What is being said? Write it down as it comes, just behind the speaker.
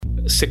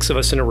6 of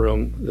us in a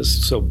room,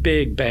 this so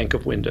big bank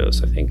of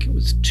windows. I think it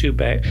was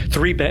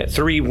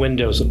three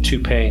windows of 2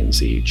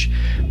 panes each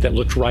that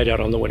looked right out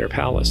on the Winter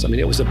Palace. I mean,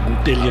 it was a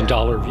 $1 billion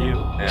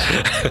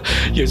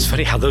view. It's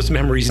funny how those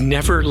memories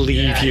never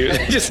leave you.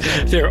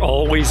 They're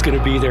always going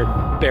to be there,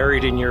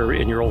 buried in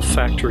your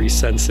olfactory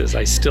senses.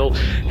 I still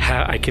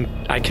I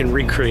can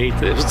recreate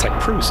it was like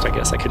Proust, I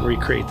guess. I can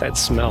recreate that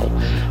smell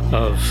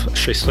of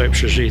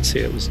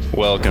Przeżycie.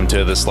 Welcome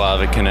to the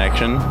Slavic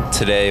Connection.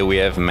 Today we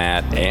have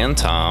Matt and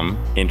Tom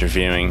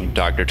interviewing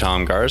Dr.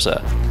 Tom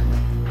Garza.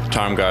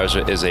 Tom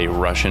Garza is a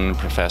Russian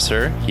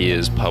professor. He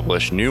has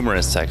published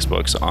numerous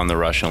textbooks on the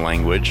Russian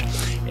language,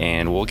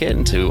 and we'll get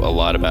into a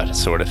lot about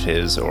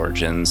his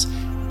origins,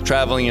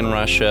 traveling in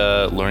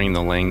Russia, learning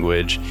the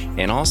language,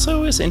 and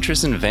also his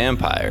interest in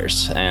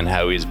vampires and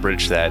how he's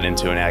bridged that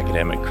into an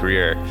academic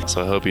career.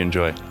 So I hope you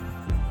enjoy.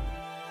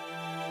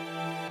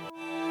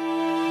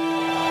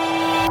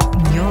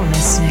 You're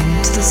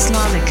listening to the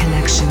Slavic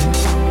Connection,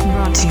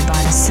 brought to you by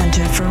the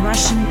Center for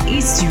Russian,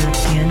 East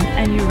European,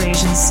 and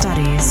Eurasian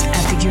Studies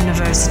at the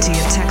University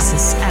of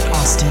Texas at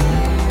Austin.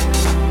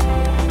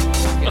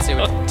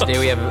 Today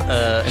we have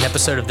an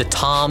episode of the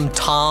Tom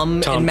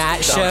and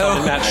Matt Show.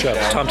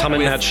 Tom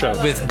and Matt Show.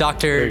 With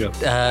Dr.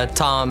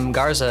 Tom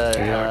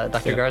Garza.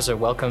 Dr. Garza,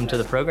 welcome to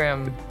the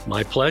program.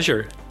 My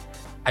pleasure.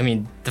 I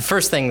mean, the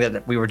first thing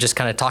that we were just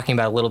kind of talking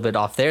about a little bit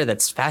off there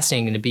that's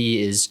fascinating to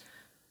be is,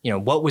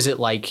 what was it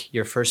like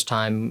your first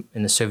time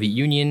in the Soviet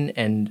Union?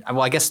 And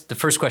well, I guess the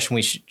first question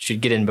we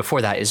should get in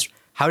before that is,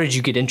 how did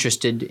you get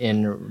interested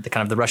in the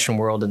kind of the Russian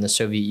world and the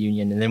Soviet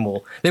Union? And then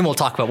we'll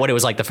talk about what it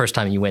was like the first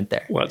time you went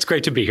there. Well, it's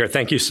great to be here.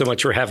 Thank you so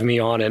much for having me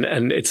on.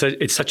 And it's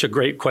such a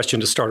great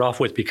question to start off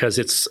with, because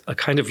it's a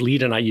kind of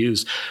lead-in I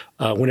use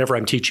whenever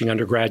I'm teaching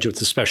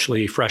undergraduates,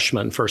 especially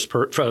freshmen,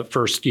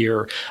 first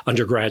year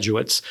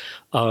undergraduates.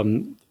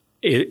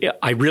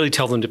 I really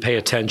tell them to pay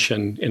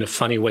attention in a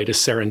funny way to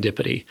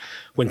serendipity.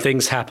 When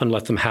things happen,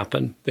 let them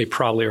happen. They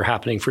probably are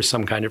happening for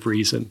some kind of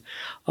reason.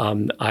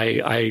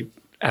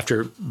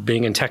 After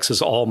being in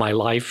Texas all my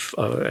life,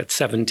 at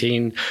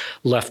 17,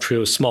 left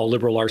to a small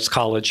liberal arts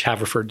college,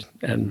 Haverford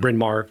and Bryn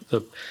Mawr,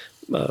 the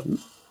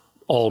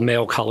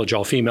all-male college,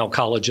 all-female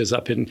colleges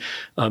up in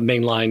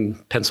mainline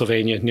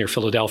Pennsylvania near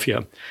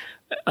Philadelphia.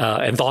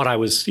 And thought I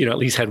was, at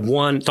least thought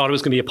I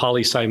was going to be a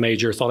poli-sci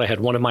major, thought I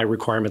had one of my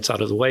requirements out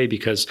of the way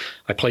because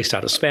I placed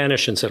out of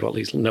Spanish and said, well, at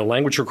least no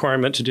language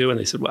requirement to do. And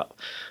they said, well,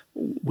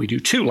 we do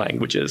 2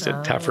 languages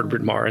at Haverford,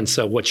 Bryn Mawr. And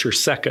so what's your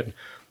second?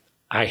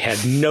 I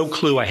had no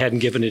clue. I hadn't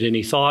given it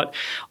any thought.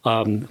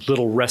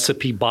 Little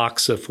recipe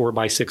box of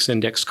 4x6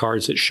 index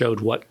cards that showed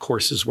what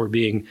courses were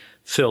being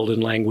filled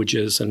in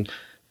languages, and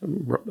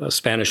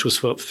Spanish was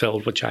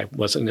filled, which I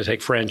wasn't going to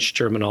take. French,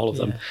 German, all of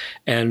them.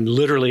 And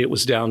literally it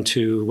was down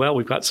to, well,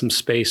 we've got some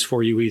space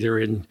for you either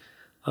in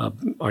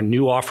our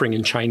new offering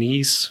in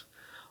Chinese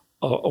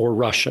or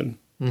Russian.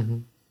 Mm-hmm.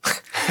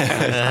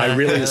 I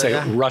really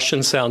say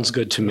Russian sounds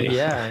good to me.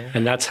 Yeah.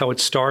 And that's how it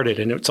started.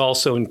 And it's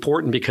also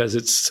important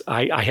because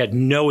I had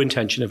no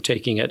intention of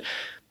taking it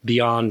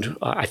beyond,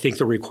 I think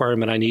the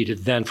requirement I needed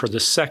then for the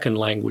second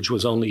language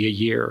was only a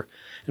year.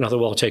 And I thought,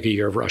 well, I'll take a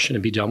year of Russian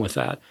and be done with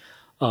that.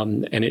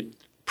 And it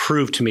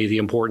proved to me the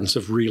importance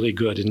of really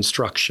good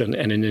instruction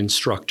and an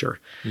instructor.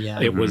 Yeah.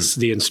 It was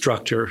the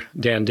instructor,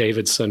 Dan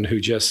Davidson, who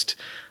just,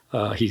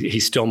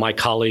 he's still my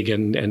colleague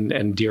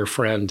and dear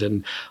friend.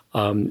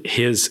 And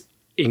his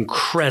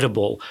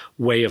incredible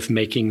way of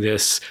making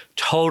this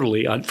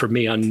totally, for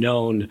me,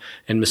 unknown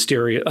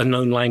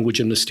language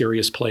and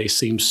mysterious place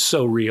seems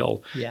so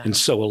real and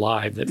so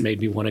alive that made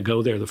me want to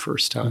go there the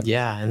first time.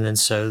 Yeah. And then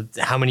so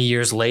how many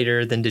years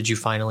later then did you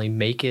finally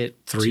make it?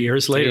 3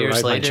 years later,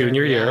 my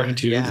junior year.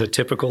 The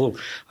typical,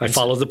 I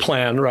followed the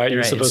plan, right?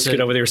 You're supposed to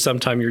get over there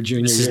sometime your junior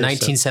year. This is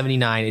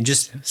 1979. And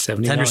just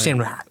 79. To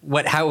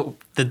understand how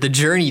the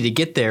journey to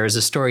get there is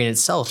a story in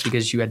itself,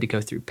 because you had to go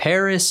through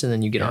Paris and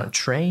then you get on a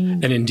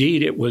train. And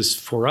indeed, it was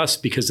for us,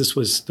 because this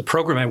was the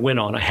program I went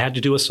on. I had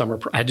to do a summer.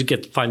 I had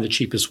to find the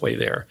cheapest way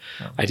there.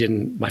 Oh.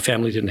 My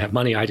family didn't have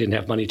money. I didn't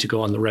have money to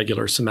go on the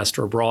regular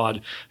semester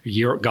abroad,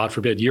 God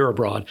forbid, year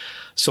abroad.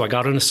 So I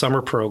got on a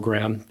summer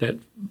program that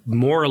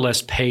more or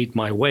less paid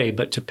my way.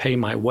 But to pay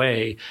my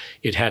way,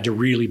 it had to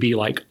really be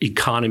like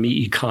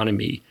economy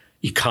coach,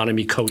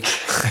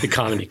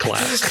 economy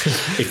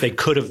class. If they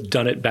could have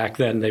done it back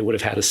then, they would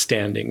have had us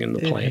standing in the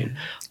plane.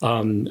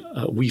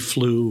 We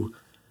flew.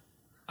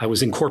 I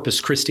was in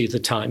Corpus Christi at the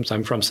time. So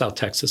I'm from South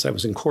Texas. I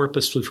was in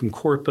Corpus, flew from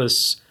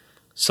Corpus,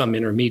 some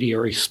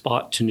intermediary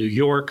spot to New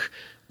York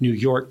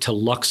to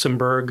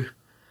Luxembourg.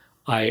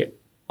 I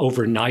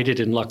overnighted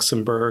in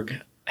Luxembourg,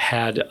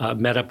 had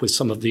met up with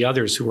some of the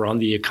others who were on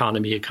the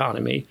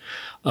economy.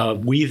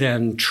 We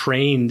then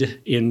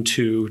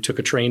took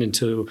a train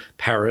into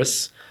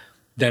Paris.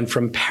 Then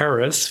from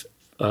Paris,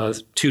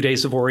 2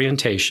 days of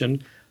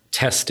orientation,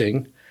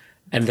 testing,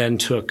 and then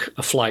took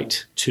a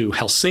flight to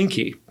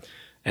Helsinki.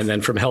 And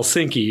then from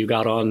Helsinki, you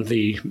got on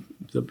the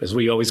as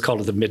we always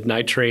called it, the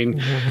midnight train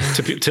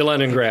to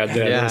Leningrad.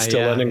 Then it was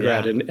still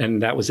Leningrad,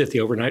 and that was it. The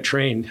overnight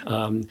train,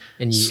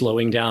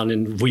 slowing down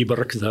in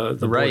Vyborg,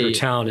 the border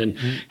town, and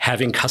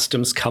having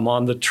customs come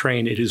on the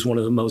train. It is one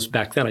of the most,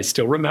 back then I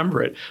still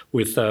remember it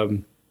with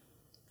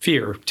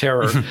fear,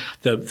 terror.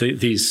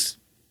 These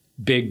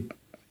big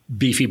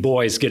beefy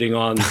boys getting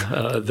on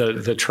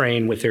the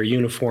train with their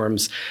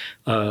uniforms.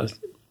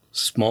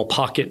 Small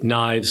pocket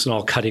knives and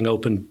all, cutting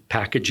open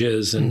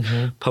packages and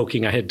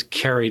poking. I had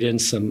carried in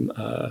some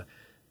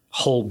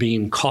whole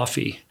bean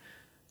coffee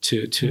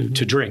to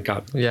drink.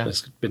 I've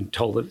been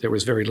told that there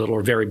was very little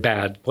or very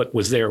bad. What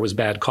was there was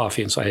bad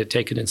coffee, and so I had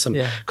taken in some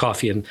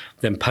coffee and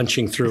then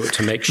punching through it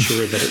to make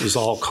sure that it was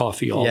all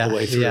coffee all the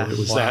way through. It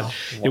was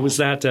it was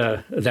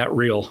that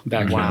real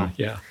back then.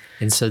 Yeah.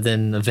 And so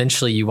then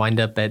eventually you wind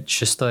up at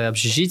Шестое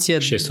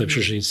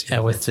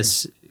общежитие. With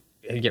this.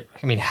 I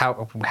mean,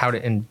 how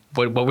did, and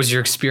what was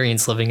your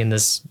experience living in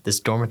this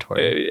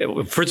dormitory?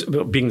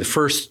 First, being the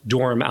first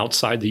dorm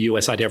outside the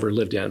U.S. I'd ever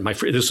lived in.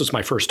 This was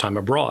my first time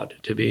abroad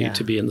to be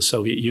in the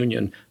Soviet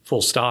Union.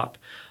 Full stop.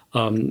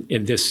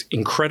 In this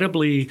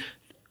incredibly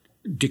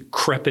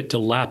decrepit,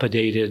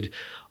 dilapidated.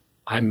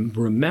 I'm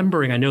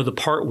remembering. I know the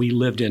part we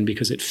lived in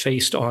because it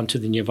faced onto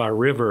the Neva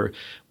River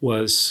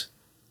was.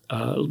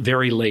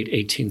 Very late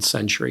 18th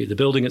century. The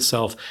building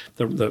itself,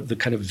 the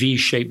kind of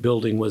V-shaped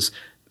building, was.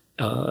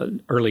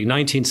 Early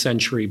 19th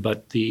century,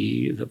 but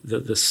the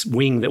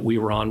wing that we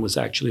were on was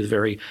actually the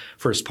very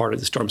first part of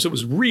the storm. So it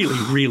was really,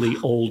 really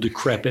old,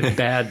 decrepit,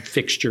 bad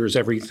fixtures,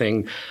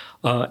 everything.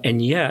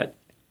 And yet,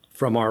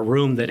 from our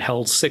room that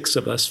held 6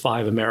 of us,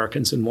 5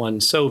 Americans and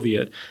 1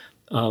 Soviet,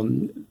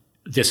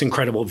 this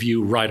incredible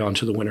view right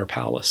onto the Winter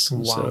Palace.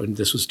 Wow. So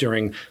this was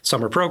during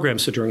summer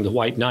programs, so during the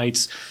White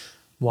Nights.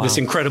 Wow. This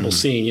incredible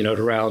scene, at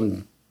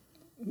around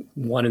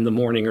 1 in the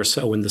morning or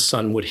so when the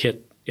sun would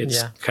hit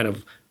its kind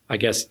of, I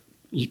guess,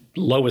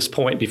 lowest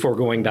point before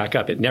going back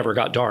up. It never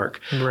got dark.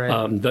 Right.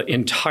 The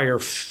entire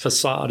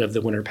facade of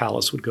the Winter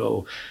Palace would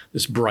go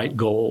this bright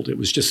gold. It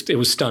was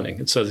stunning.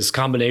 And so this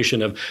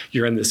combination of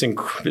you're in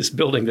this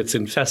building that's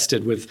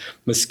infested with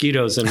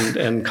mosquitoes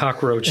and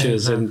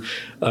cockroaches and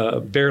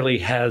barely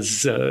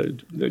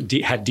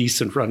had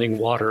decent running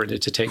water in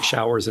it to take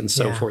showers and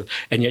so forth.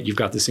 And yet you've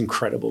got this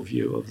incredible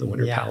view of the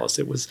Winter Palace.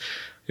 It was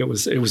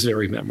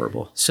very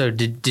memorable. So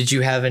did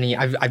you have any?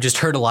 I've just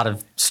heard a lot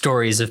of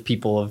stories of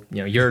people of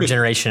your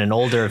generation and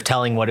older of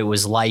telling what it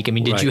was like. I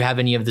mean, did you have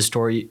any of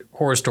the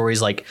horror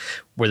stories like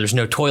where there's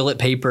no toilet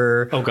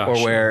paper? Oh gosh,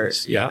 or where?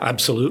 Yeah,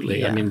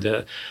 absolutely. Yeah. I mean,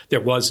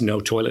 there was no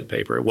toilet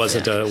paper. It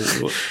wasn't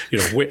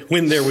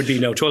when there would be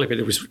no toilet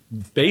paper. It was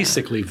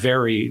basically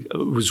it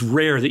was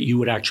rare that you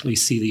would actually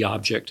see the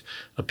object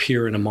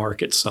appear in a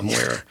market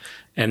somewhere.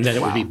 And then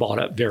it would be bought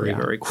up very,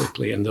 very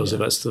quickly. And those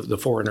of us, the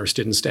foreigners,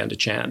 didn't stand a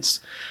chance.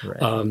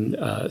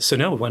 Right. So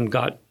no, one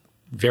got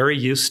very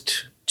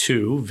used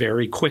to,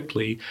 very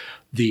quickly,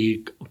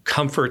 the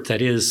comfort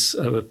that is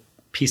a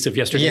piece of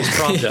yesterday's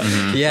Pravda.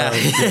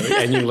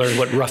 And you learn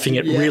what roughing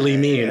it really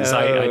means.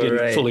 I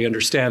didn't fully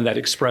understand that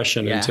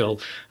expression until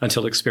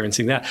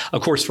experiencing that.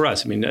 Of course, for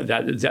us, I mean,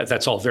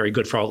 that's all very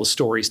good for all the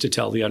stories to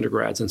tell the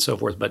undergrads and so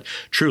forth. But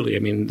truly, I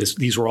mean,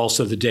 these were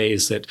also the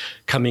days that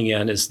coming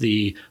in as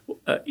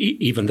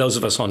even those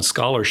of us on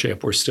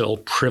scholarship were still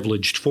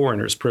privileged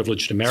foreigners,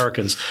 privileged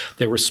Americans.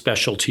 There were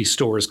specialty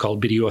stores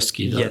called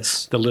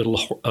Berioski, the little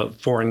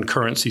foreign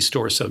currency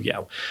store. So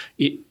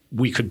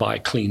we could buy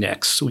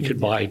Kleenex, we could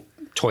buy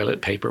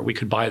toilet paper, we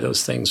could buy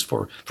those things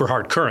for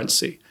hard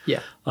currency.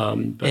 Yeah.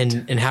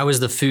 And how was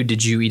the food?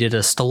 Did you eat at a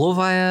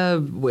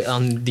stolovaya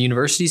on the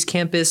university's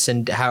campus?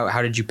 And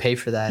how did you pay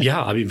for that?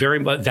 Yeah, I mean, very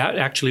much. That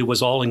actually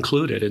was all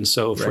included. And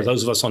so for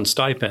those of us on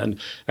stipend,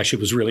 actually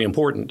it was really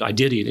important. I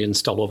did eat in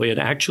stolovaya. And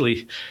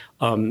actually,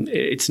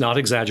 it's not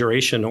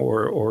exaggeration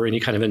or any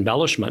kind of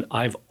embellishment.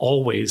 I've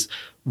always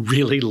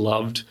really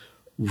loved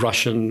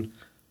Russian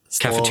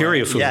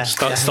cafeteria food.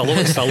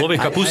 Stolové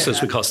kapusta, as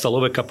we call it.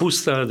 Stolové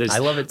kapusta. I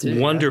love it too.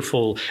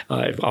 Wonderful.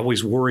 I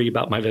always worry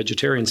about my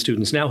vegetarian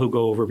students now who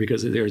go over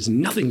because there's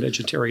nothing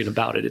vegetarian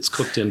about it. It's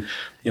cooked in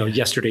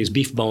yesterday's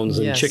beef bones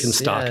and chicken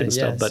stock and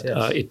stuff. But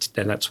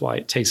and that's why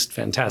it tastes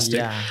fantastic.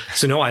 Yeah.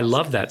 So no, I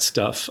love that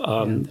stuff.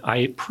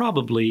 I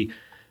probably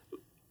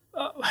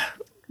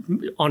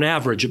on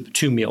average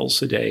 2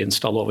 meals a day in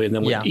Stolové, and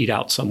then would eat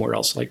out somewhere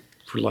else, like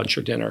for lunch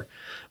or dinner.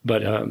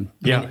 But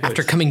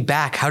after coming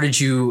back, how did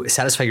you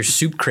satisfy your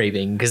soup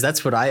craving? Because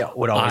that's what I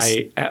would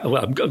always.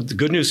 The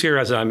good news here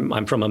is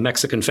I'm from a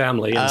Mexican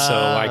family, and so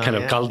I kind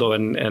of caldo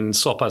and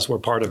sopas were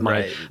part of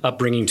my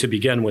upbringing to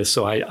begin with.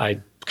 So I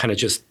kind of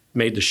just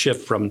made the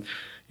shift from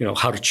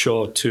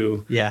harcho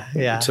to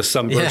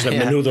some version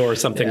of menudo or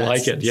something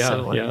like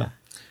it.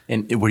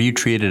 And were you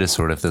treated as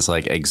sort of this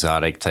like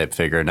exotic type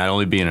figure, not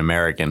only being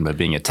American, but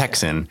being a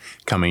Texan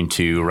coming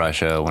to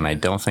Russia when I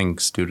don't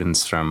think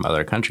students from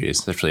other countries,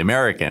 especially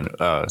American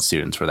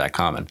students, were that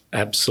common?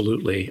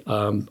 Absolutely.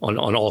 On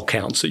all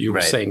counts that you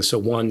were saying. So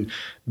one,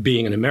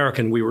 being an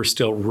American, we were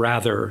still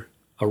rather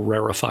a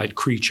rarefied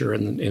creature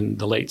in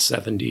the late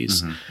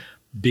 70s. Mm-hmm.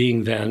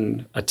 being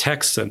then a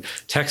Texan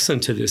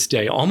to this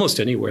day, almost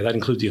anywhere, that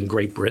includes in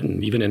Great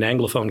Britain, even in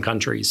Anglophone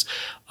countries,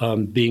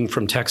 being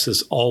from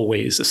Texas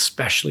always,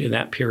 especially in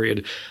that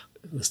period.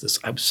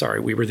 I'm sorry,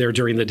 we were there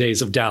during the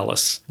days of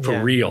Dallas,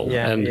 for real.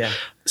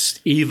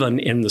 Even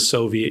in the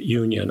Soviet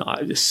Union,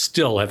 I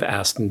still have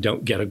asked and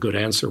don't get a good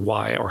answer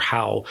why or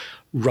how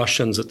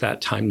Russians at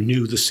that time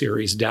knew the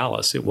series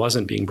Dallas. It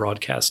wasn't being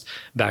broadcast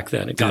back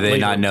then. Do they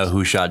not know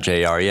who shot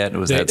JR yet?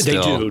 They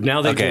do.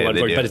 Now they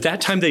do. But at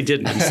that time they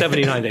didn't. In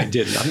 79 they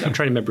didn't. I'm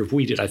trying to remember if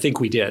we did. I think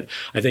we did.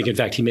 I think, in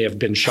fact, he may have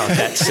been shot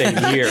that same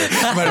year.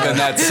 Might have been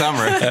that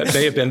summer. It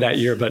may have been that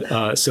year.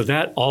 But so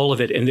that, all of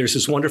it. And there's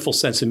this wonderful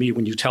sense of me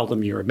when you tell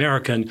them you're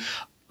American.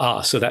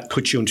 So that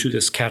puts you into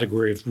this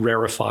category of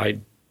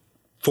rarefied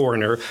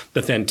foreigner.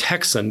 But then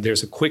Texan,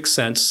 there's a quick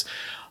sense.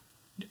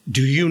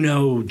 Do you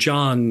know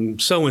John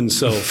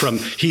so-and-so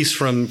he's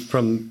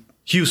from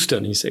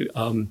Houston? You say,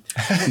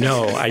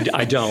 no,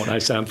 I don't. I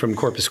say, I'm from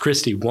Corpus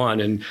Christi,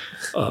 and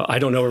I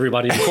don't know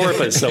everybody in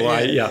Corpus. So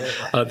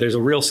there's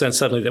a real sense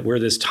suddenly that we're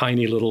this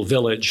tiny little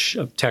village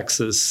of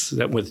Texas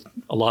that with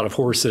a lot of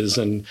horses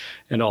and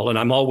all. And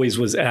I'm always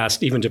was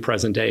asked, even to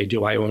present day,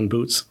 do I own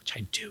boots? Which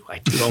I do. I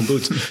do own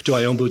boots. Do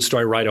I own boots? Do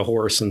I ride a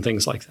horse and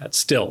things like that?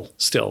 Still,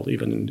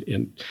 even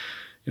in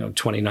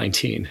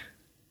 2019.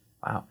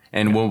 Wow.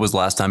 And when was the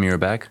last time you were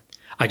back?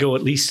 I go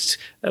at least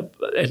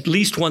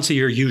once a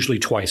year, usually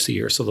twice a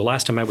year. So the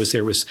last time I was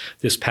there was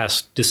this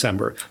past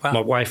December. Wow. My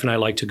wife and I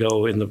like to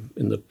go in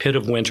the pit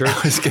of winter.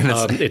 I was going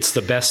to say. It's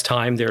the best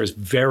time. There's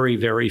very,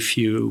 very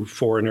few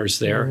foreigners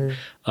there.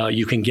 Mm-hmm.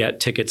 You can get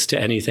tickets to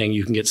anything.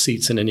 You can get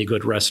seats in any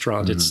good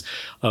restaurant.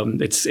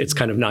 Mm-hmm. It's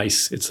kind of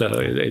nice.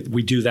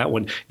 We do that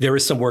one. There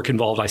is some work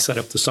involved. I set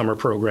up the summer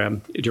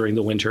program during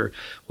the winter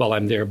while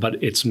I'm there,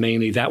 but it's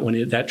mainly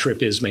that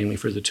trip is mainly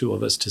for the two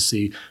of us to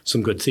see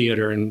some good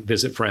theater and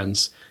visit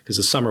friends. Because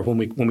the summer, when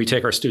we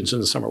take our students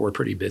in the summer, we're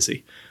pretty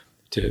busy.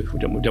 We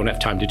don't have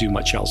time to do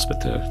much else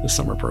but the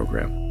summer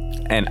program.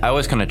 And I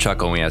always kind of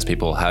chuckle when we ask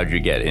people, how'd you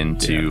get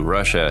into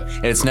Russia?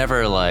 It's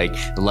never like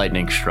the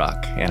lightning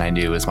struck and I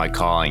knew it was my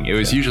calling. It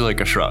was usually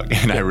like a shrug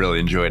and I really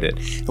enjoyed it.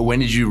 But when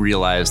did you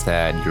realize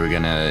that you were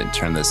going to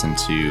turn this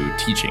into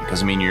teaching?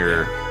 Because I mean,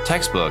 your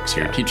textbooks,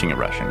 your teaching of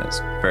Russian is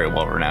very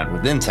well renowned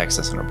within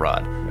Texas and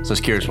abroad. So I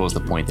was curious, what was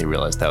the point they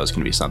realized that was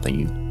going to be something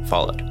you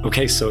followed?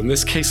 Okay, so in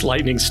this case,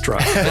 lightning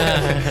struck.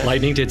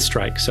 Lightning did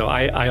strike. So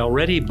I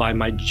already, by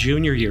my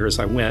junior years,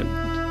 I went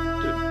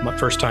my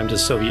first time to the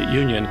Soviet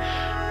Union.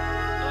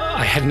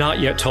 I had not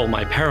yet told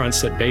my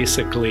parents that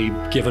basically,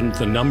 given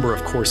the number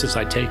of courses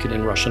I'd taken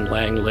in Russian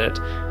Lang Lit,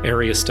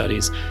 area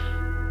studies,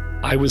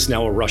 I was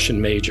now a Russian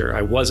major.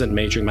 I wasn't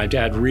majoring. My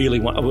dad really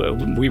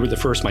we were the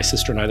first, my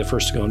sister and I, the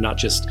first to go, not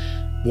just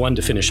one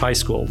to finish high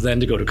school, then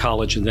to go to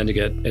college and then to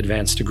get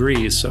advanced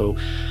degrees. So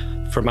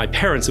for my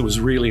parents, it was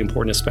really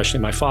important, especially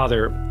my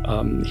father.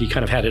 He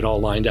kind of had it all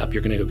lined up.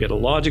 You're going to go get a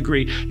law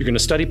degree. You're going to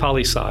study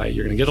poli-sci.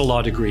 You're going to get a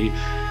law degree.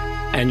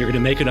 And you're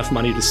going to make enough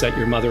money to set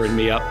your mother and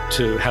me up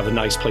to have a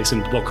nice place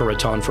in Boca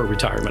Raton for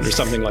retirement or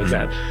something like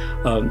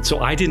that. So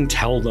I didn't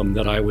tell them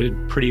that I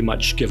would pretty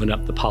much given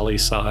up the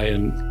poli-sci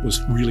and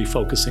was really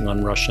focusing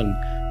on Russian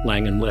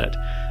Lang and Lit.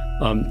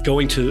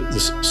 Going to the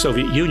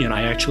Soviet Union,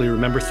 I actually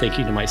remember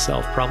thinking to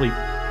myself, probably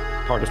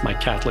part of my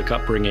Catholic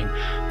upbringing,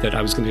 that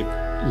I was going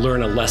to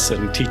learn a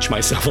lesson, teach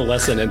myself a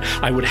lesson, and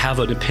I would have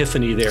an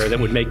epiphany there that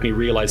would make me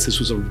realize this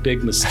was a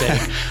big mistake.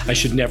 I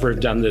should never have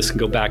done this and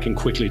go back and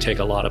quickly take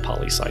a lot of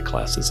poli-sci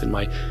classes in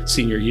my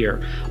senior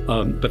year.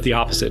 But the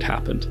opposite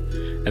happened,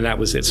 and that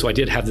was it. So I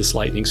did have this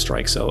lightning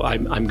strike. So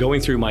I'm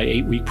going through my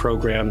 8-week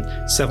program.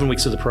 7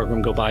 weeks of the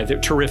program go by. They're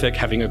terrific,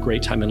 having a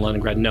great time in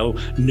Leningrad.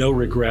 No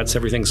regrets.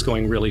 Everything's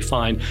going really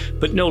fine,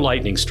 but no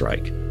lightning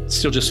strike.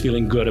 Still just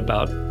feeling good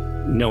about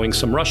knowing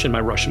some Russian. My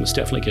Russian was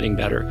definitely getting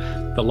better.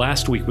 The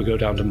last week we go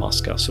down to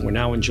Moscow. So we're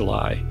now in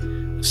July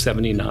of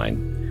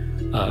 79.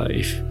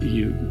 If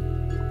you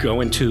go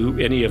into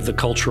any of the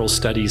cultural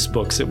studies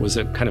books, it was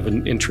a kind of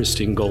an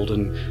interesting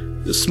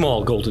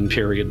small golden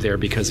period there,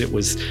 because it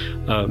was,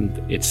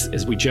 it's,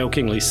 as we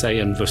jokingly say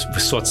in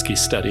Vysotsky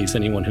studies,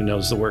 anyone who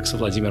knows the works of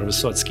Vladimir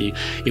Vysotsky,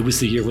 it was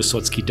the year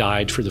Vysotsky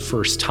died for the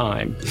first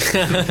time.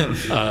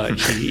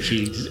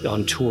 He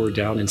on tour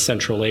down in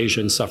Central Asia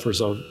and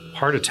suffers a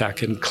heart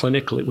attack, and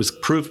clinically it was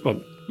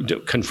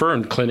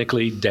confirmed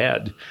clinically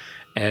dead,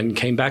 and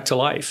came back to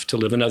life to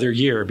live another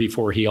year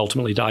before he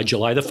ultimately died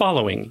July the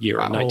following year,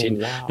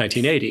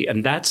 1980.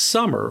 And that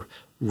summer,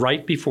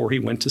 right before he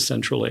went to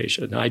Central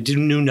Asia. Now, I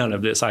knew none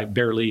of this. I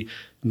barely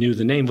knew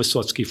the name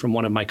Vysotsky from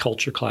one of my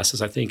culture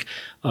classes. I think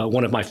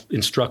one of my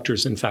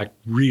instructors, in fact,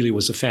 really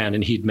was a fan,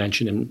 and he'd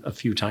mentioned him a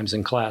few times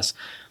in class.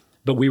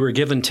 But we were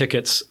given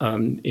tickets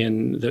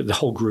in the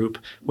whole group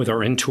with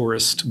our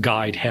in-tourist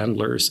guide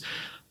handlers.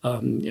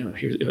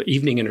 Here's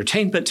evening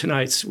entertainment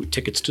tonight,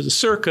 tickets to the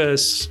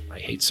circus. I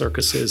hate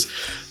circuses.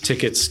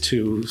 Tickets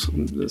to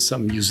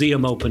some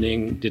museum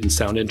opening didn't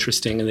sound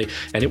interesting,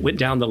 and it went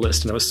down the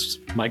list. And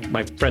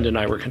my friend and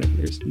I were kind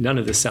of, none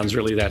of this sounds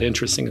really that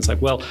interesting. It's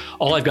like, well,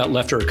 all I've got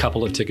left are a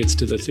couple of tickets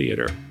to the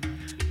theater.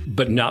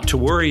 but not to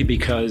worry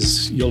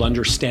because you'll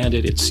understand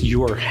it. It's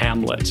your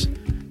Hamlet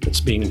that's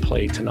being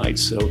played tonight.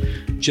 So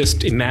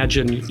just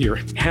imagine your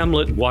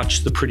Hamlet,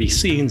 watch the pretty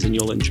scenes, and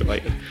you'll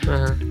enjoy it.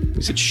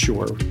 We said,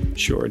 sure,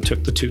 and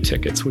took the 2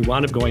 tickets. We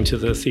wound up going to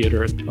the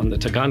theater on the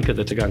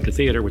Taganka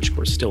Theater, which of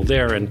course is still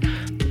there, and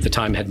at the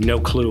time had no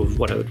clue of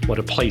what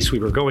a place we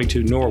were going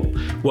to, nor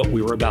what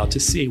we were about to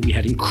see. We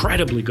had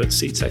incredibly good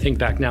seats. I think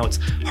back now it's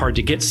hard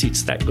to get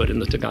seats that good in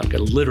the Taganka.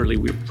 Literally,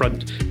 we were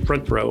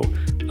front row,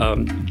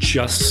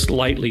 just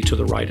slightly to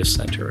the right of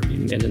center. I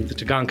mean, and in the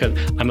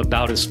Taganka, I'm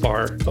about as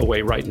far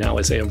away right now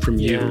as I am from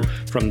you,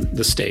 from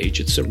the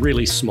stage. It's a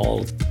really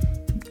small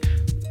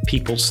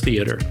people's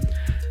theater.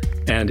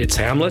 And it's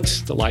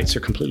Hamlet. The lights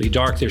are completely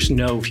dark. There's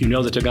no, if you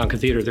know the Taganka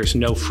Theater, there's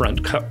no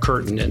front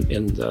curtain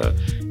in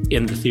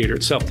the theater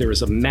itself. There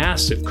is a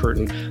massive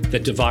curtain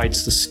that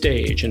divides the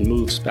stage and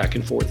moves back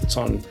and forth. It's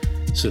on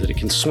so that it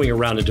can swing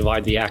around and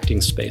divide the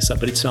acting space up,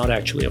 but it's not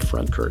actually a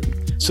front curtain.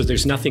 So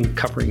there's nothing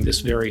covering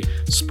this very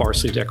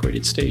sparsely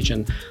decorated stage.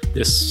 And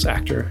this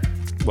actor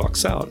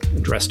walks out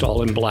dressed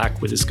all in black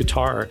with his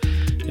guitar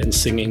and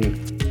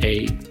singing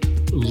a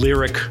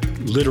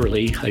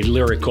literally a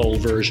lyrical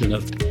version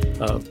of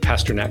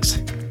Pasternak's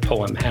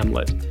poem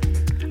Hamlet.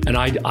 And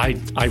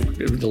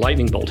the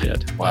lightning bolt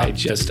hit. Wow.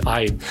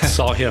 I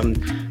saw him,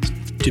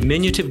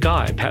 diminutive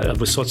guy.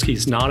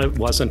 Wysocki's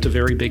wasn't a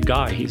very big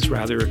guy.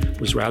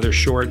 Was rather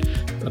short,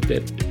 a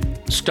bit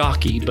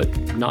stocky, but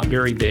not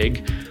very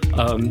big.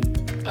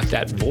 But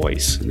that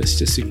voice, and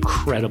this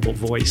incredible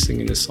voice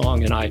singing this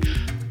song, and I,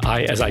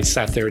 as I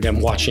sat there and I'm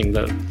watching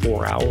the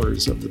 4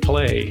 hours of the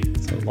play,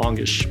 it's a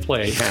longish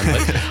play,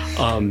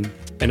 Hamlet,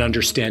 and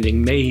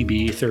understanding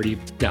maybe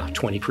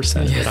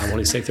 20% of it. I want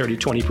to say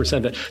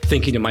 20%, but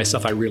thinking to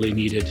myself, I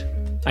needed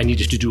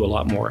to do a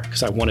lot more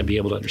because I want to be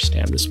able to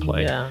understand this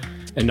play. Yeah.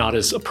 And not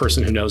as a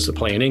person who knows the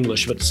play in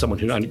English, but someone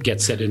who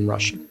gets it in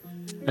Russian.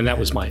 And that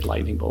was my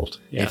lightning bolt.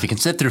 Yeah. If you can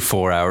sit through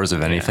 4 hours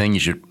of anything, you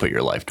should put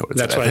your life towards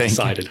That's it. That's what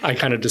I decided. I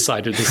kind of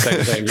decided the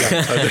same thing. Yeah.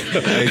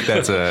 I think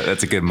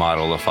that's a good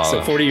model to follow.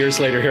 So 40 years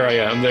later, here I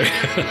am. There.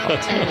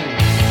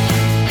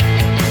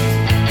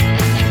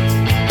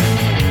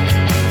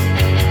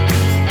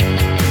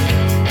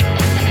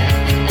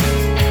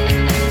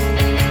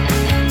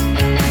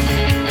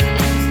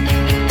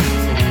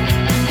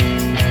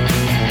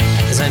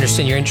 I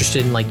understand you're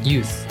interested in like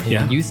youth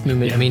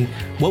movement. Yeah. I mean,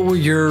 what were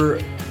your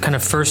kind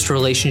of first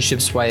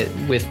relationships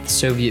with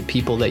Soviet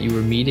people that you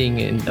were meeting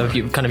and of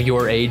kind of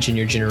your age and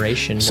your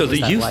generation? So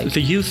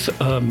the youth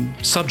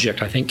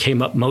subject, I think,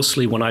 came up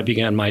mostly when I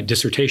began my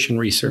dissertation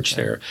research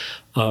there.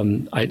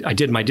 I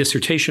did my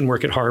dissertation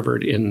work at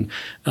Harvard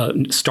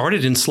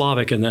started in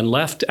Slavic and then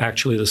left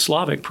actually the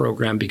Slavic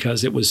program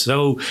because it was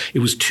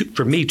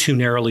for me too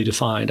narrowly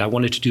defined. I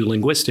wanted to do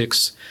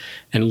linguistics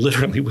and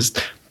literally was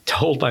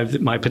told by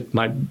my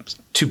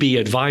to-be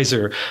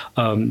advisor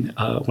when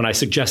I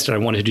suggested I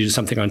wanted to do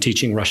something on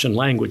teaching Russian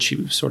language,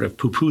 he sort of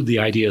poo-pooed the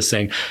idea,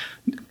 saying,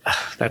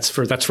 "That's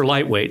for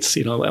lightweights.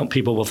 You know,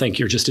 people will think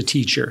you're just a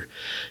teacher.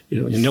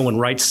 You know, no one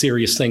writes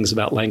serious things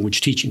about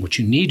language teaching. What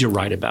you need to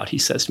write about," he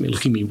says to me,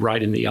 looking me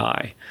right in the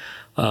eye,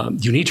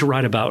 "you need to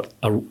write about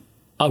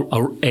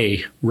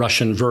a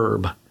Russian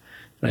verb."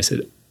 And I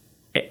said,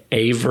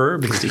 A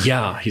verb? He said,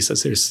 yeah. He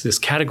says, there's this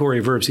category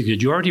of verbs. He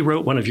said, you already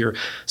wrote one of your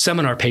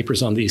seminar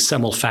papers on these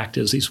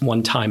semifactives, these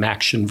one-time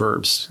action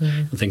verbs,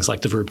 things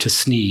like the verb to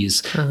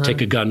sneeze,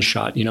 take a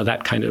gunshot,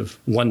 that kind of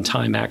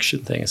one-time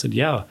action thing. I said,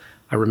 yeah,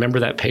 I remember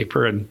that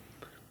paper, and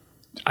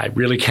I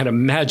really can't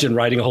imagine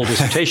writing a whole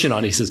dissertation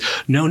on it. He says,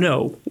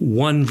 no,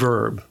 one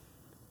verb.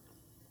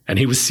 And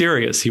he was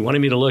serious. He wanted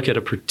me to look at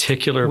a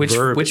particular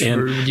verb. Which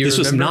verb? This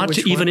was not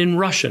even in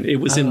Russian.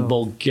 It was in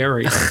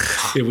Bulgarian.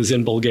 It was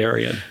in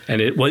Bulgarian. And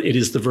it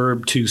is the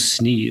verb to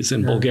sneeze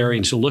in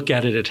Bulgarian. To look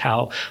at it at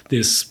how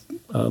this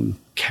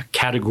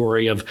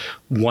category of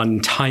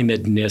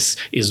one-timedness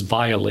is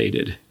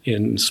violated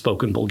in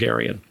spoken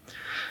Bulgarian.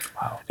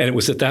 Wow. And it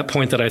was at that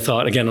point that I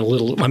thought, again,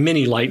 a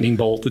mini lightning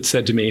bolt that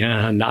said to me,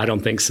 no, I don't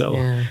think so.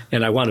 Yeah.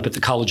 And I wound up at the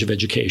College of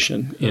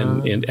Education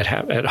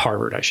at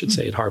Harvard, I should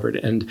say, at Harvard.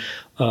 And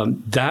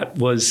that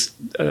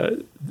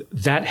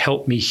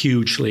helped me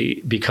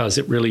hugely because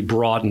it really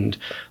broadened,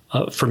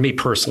 for me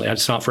personally,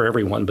 it's not for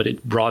everyone, but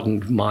it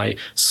broadened my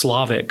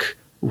Slavic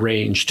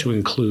range to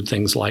include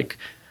things like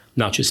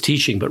not just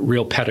teaching, but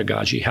real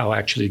pedagogy, how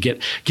actually get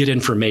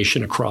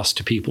information across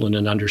to people in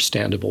an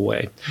understandable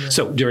way. Yeah.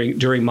 So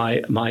during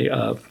my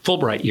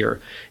Fulbright year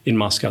in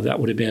Moscow, that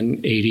would have been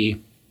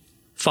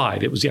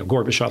 85. It was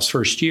Gorbachev's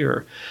first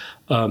year.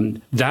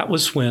 That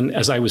was when,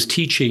 as I was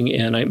teaching,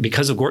 and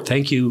because of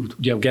thank you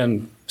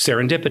again,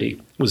 serendipity,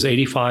 was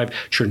 85.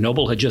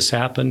 Chernobyl had just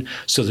happened,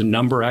 so the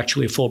number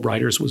actually of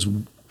Fulbrighters was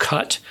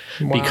cut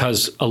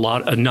because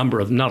not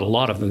a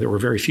lot of them, there were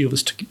very few of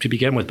us to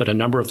begin with, but a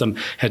number of them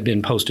had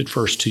been posted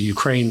first to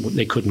Ukraine.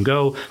 They couldn't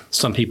go.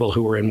 Some people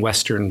who were in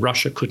Western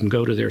Russia couldn't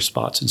go to their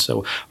spots. And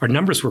so our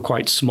numbers were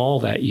quite small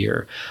that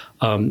year.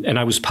 And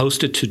I was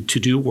posted to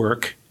do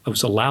work I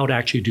was allowed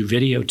actually to do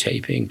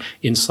videotaping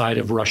inside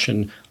of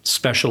Russian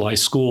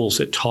specialized schools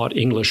that taught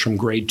English from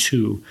grade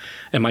 2.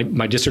 And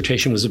my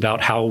dissertation was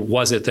about how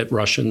was it that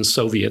Russian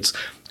Soviets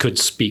could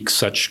speak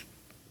such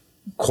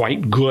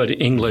quite good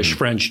English,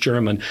 French,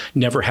 German,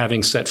 never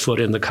having set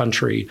foot in the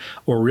country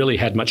or really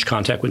had much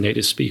contact with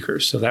native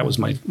speakers. So that was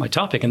my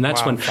topic. And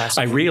that's when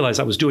I realized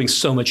I was doing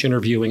so much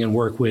interviewing and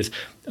work with,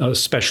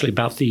 especially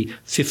about the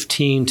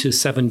 15 to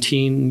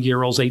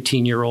 17-year-olds,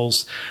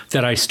 18-year-olds,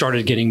 that I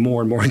started getting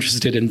more and more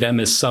interested in them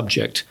as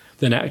subject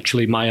than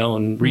actually my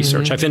own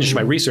research. I finished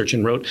my research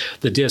and wrote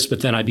the disc, but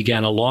then I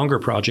began a longer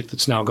project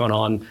that's now gone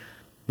on,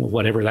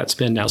 whatever that's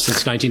been now,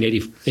 since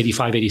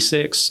 1985,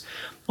 86,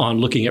 on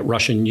looking at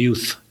Russian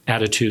youth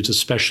attitudes,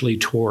 especially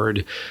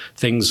toward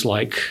things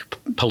like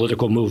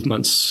political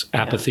movements,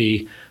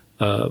 apathy,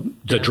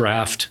 the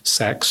draft,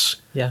 sex,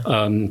 their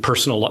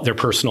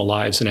personal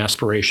lives and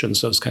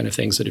aspirations, those kind of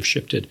things that have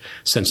shifted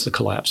since the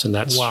collapse. And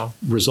that's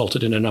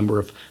resulted in a number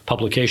of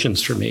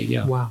publications for me.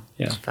 Yeah. Wow.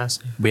 Yeah. That's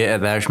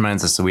fascinating. That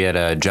reminds us, we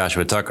had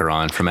Joshua Tucker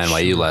on from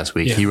NYU last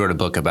week. Yeah. He wrote a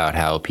book about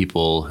how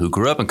people who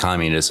grew up in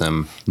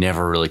communism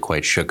never really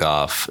quite shook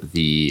off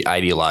the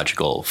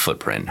ideological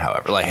footprint,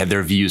 however. Like, had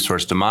their views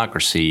towards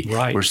democracy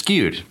were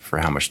skewed for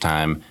how much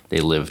time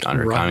they lived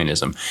under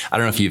communism. I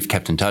don't know if you've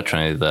kept in touch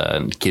with any of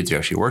the kids you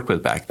actually worked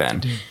with back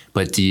then,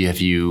 but have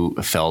you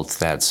felt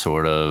that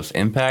sort of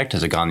impact?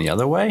 Has it gone the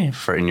other way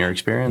in your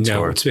experience?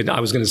 No, I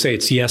was going to say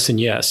it's yes and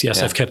yes.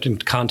 Yes, I've kept in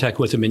contact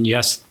with them. And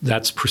yes,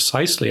 that's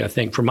precisely, I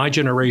think, for my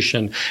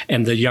generation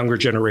and the younger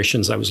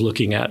generations I was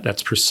looking at,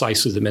 that's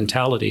precisely the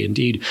mentality.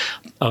 Indeed,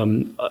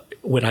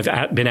 when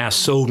I've been asked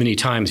so many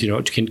times,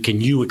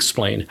 can you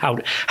explain,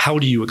 how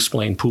do you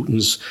explain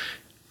Putin's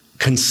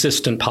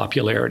consistent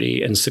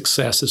popularity and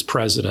success as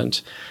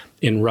president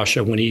in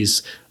Russia when he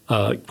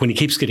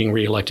keeps getting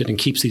reelected and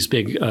keeps these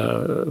big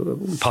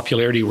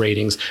popularity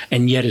ratings,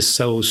 and yet is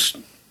so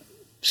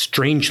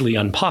strangely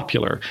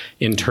unpopular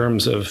in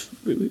terms of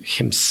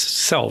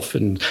himself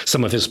and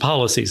some of his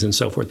policies and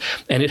so forth.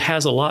 And it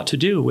has a lot to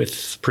do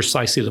with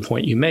precisely the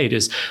point you made,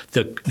 is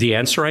the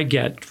answer I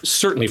get,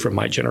 certainly from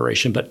my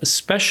generation, but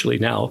especially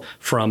now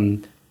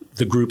from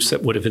the groups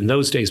that would have in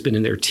those days been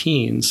in their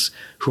teens,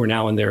 who are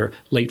now in their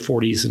late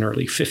 40s and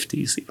early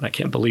 50s. Even I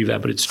can't believe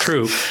that, but it's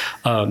true.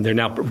 They're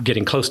now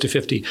getting close to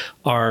 50.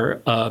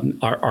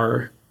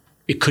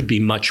 It could be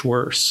much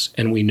worse,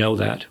 and we know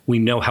that. We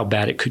know how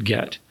bad it could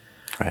get.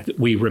 Right.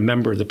 We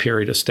remember the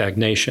period of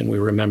stagnation. We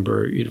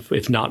remember,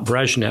 if not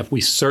Brezhnev,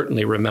 we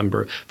certainly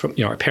remember from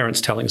our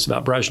parents telling us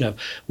about Brezhnev.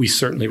 We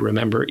certainly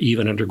remember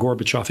even under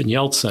Gorbachev and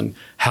Yeltsin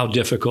how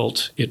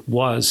difficult it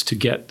was to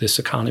get this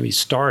economy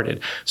started.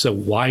 So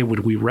why would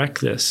we wreck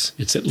this?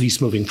 It's at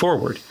least moving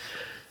forward.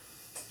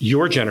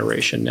 Your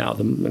generation now,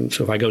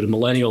 so if I go to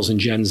millennials and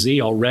Gen Z,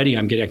 already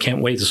I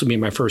can't wait. This will be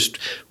my first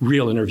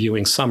real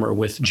interviewing summer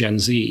with Gen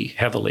Z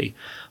heavily.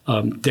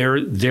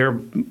 Their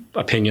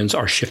opinions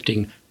are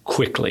shifting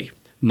quickly,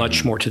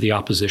 much more to the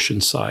opposition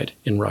side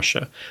in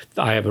Russia.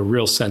 I have a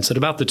real sense at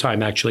about the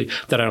time, actually,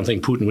 that I don't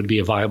think Putin would be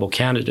a viable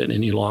candidate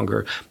any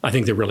longer. I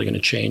think they're really going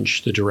to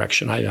change the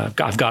direction. I've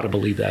got to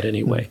believe that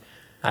anyway.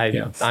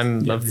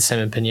 I'm of the same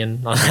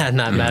opinion on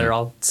that matter.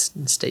 I'll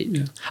state.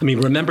 Yeah. I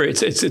mean, remember,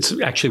 it's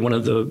actually one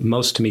of the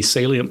most, to me,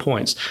 salient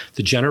points.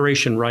 The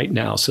generation right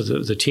now, so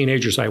the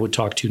teenagers I would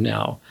talk to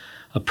now,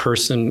 a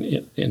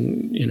person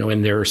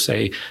in their,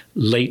 say,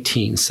 late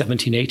teens,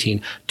 17,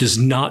 18, does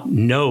not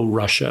know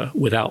Russia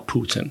without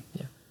Putin.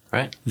 Yeah.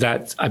 Right.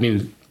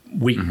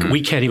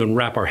 We can't even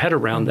wrap our head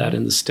around that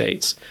in the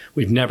States.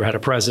 We've never had a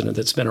president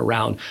that's been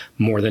around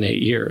more than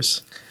 8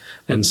 years.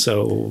 And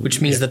so, which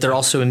means that they're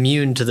also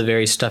immune to the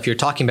very stuff you're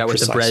talking about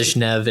with the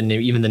Brezhnev and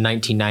even the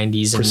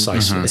 1990s,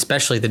 and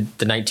especially the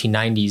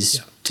 1990s.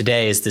 Yeah.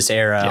 Today is this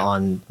era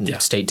on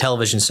state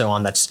television, so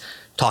on, that's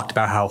talked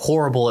about how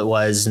horrible it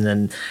was, and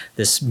then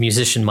this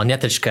musician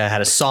Monetechka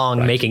had a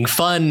song making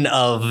fun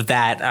of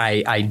that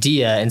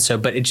idea, and so,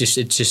 but it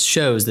just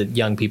shows that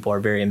young people are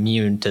very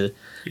immune to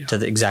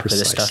exactly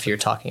the stuff you're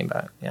talking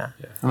about. Yeah.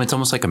 I mean, it's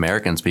almost like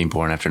Americans being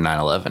born after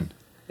 9/11.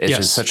 It's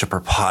just such a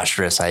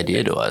preposterous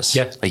idea to us.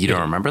 Yeah. Like, you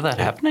don't remember that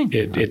happening?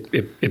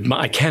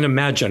 I can't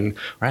imagine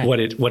what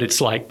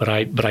it's like, but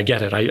I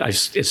get it.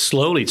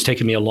 It's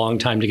taken me a long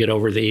time to get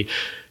over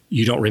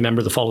you don't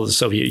remember the fall of the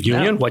Soviet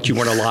Union? What, you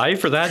weren't alive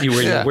for that? You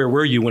were where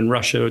were you when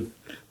Russia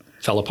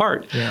fell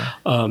apart? Yeah.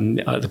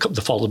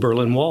 The fall of the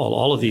Berlin Wall,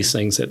 all of these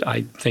things that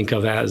I think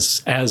of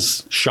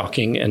as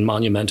shocking and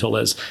monumental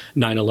as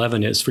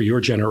 9/11 is for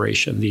your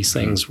generation. These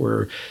things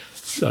were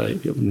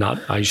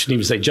I shouldn't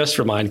even say just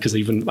for mine, because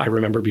even I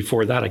remember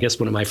before that, I guess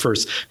one of my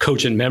first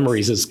cogent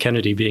memories is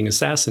Kennedy being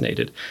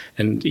assassinated.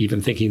 And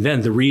even thinking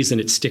then, the reason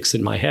it sticks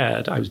in my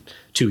head, I was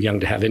too young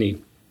to have any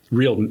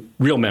real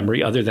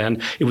memory other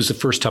than it was the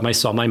first time I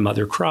saw my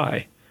mother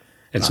cry.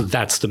 And so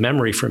that's the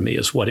memory for me,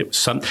 is what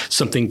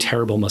something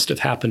terrible must have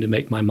happened to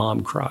make my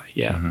mom cry.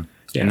 Yeah. Mm-hmm.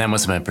 Yeah. And that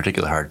must have been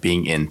particularly hard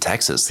being in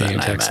Texas then,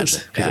 I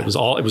imagine. Because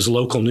it was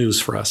local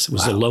news for us. It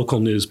was the local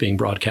news being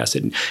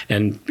broadcasted.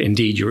 And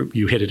indeed,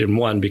 you hit it in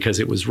one, because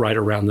it was right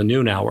around the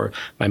noon hour.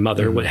 My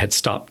mother had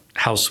stopped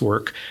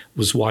housework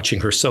was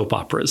watching her soap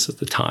operas at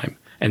the time,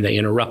 and they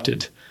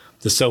interrupted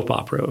the soap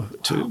opera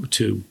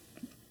to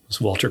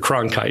Walter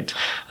Cronkite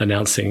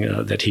announcing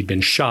that he'd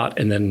been shot,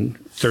 and then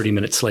 30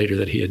 minutes later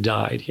that he had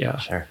died. Yeah.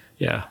 Sure.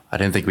 Yeah. I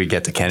didn't think we'd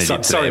get to Kennedy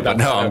today. Sorry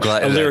about I'm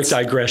glad. A lyric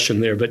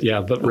digression there, but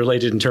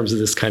related in terms of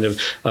this kind of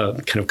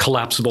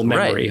collapsible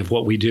memory of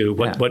what we do,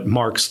 what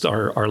marks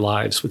our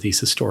lives with these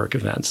historic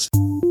events.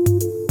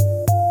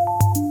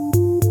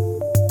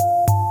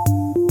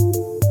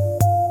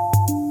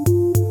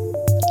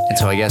 And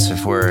so I guess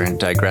if we're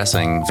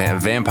digressing,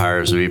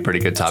 vampires would be a pretty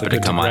good topic to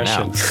come on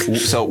now.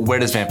 So where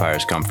does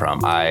vampires come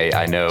from?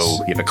 I know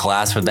you have a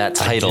class with that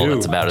title.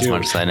 That's about as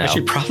much as I know.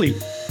 Actually, probably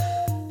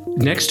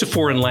next to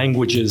foreign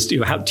languages,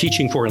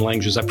 teaching foreign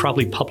languages, I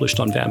probably published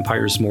on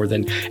vampires more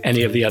than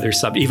any of the other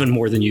even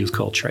more than youth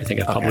culture. I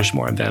think I published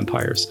more on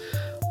vampires.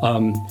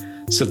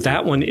 So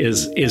that one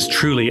is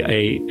truly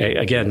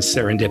again,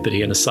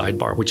 serendipity in a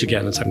sidebar, which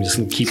again, I'm just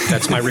going to keep,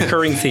 that's my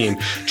recurring theme.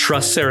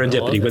 Trust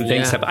serendipity when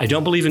things happen. I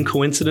don't believe in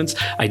coincidence.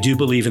 I do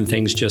believe in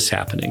things just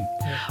happening.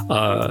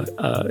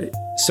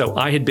 So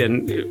I had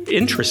been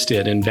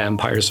interested in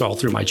vampires all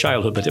through my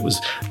childhood, but it was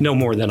no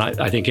more than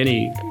I think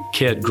any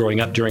kid growing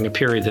up during a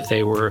period that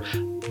they were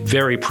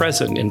very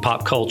present in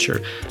pop culture.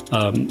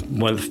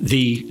 One of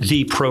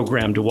the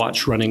program to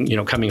watch running,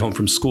 coming home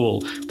from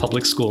school,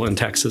 public school in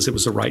Texas. It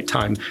was the right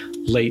time,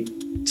 late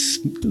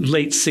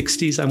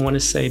 60s, I want to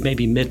say,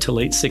 maybe mid to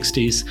late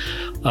 60s,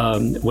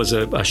 was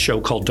a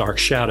show called Dark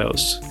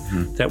Shadows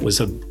that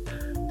was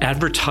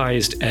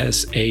advertised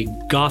as a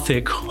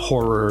gothic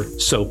horror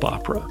soap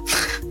opera.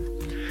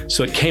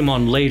 So it came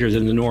on later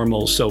than the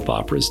normal soap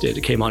operas did.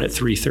 It came on at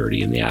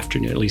 3:30 in the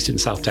afternoon, at least in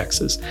South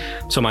Texas.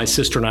 So my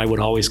sister and I would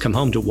always come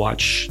home to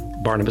watch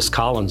Barnabas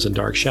Collins and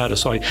Dark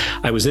Shadows. So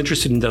I was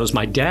interested in those.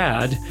 My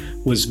dad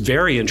was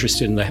very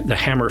interested in the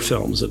Hammer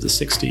films of the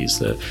 60s,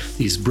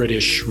 these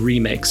British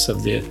remakes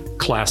of the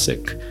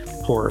classic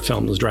horror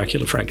films,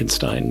 Dracula,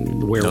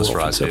 Frankenstein, Werewolf,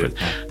 and so forth.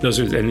 Those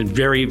are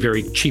very,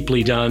 very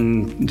cheaply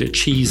done. They're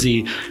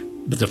cheesy.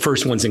 But the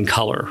first one's in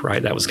color,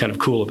 right? That was kind of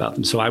cool about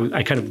them. So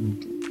I kind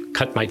of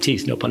cut my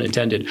teeth, no pun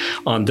intended,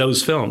 on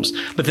those films.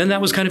 But then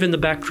that was kind of in the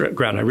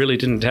background. I really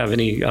didn't have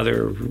any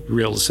other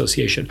real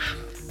association.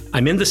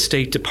 I'm in the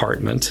State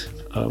Department.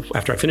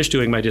 After I finished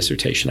doing my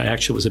dissertation, I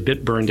actually was a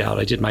bit burned out.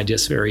 I did my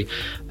dis in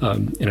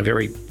a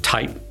very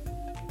tight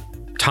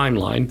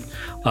timeline,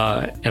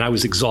 and I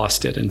was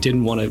exhausted and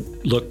didn't want to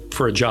look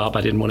for a job.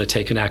 I didn't want to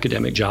take an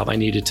academic job. I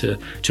needed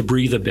to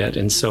breathe a bit.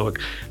 And so a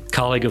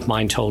colleague of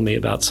mine told me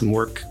about some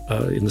work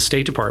in the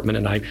State Department,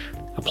 and I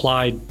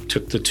applied,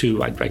 took the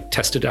two. I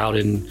tested out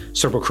in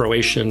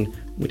Serbo-Croatian.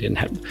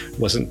 It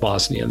wasn't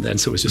Bosnian then,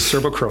 so it was just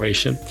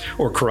Serbo-Croatian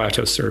or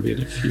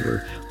Croato-Serbian if you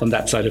were on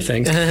that side of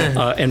things,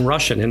 and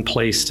Russian, and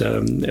placed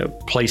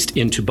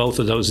into both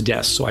of those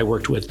desks. So I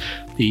worked with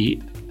the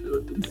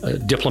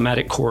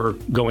diplomatic corps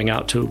going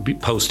out to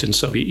post in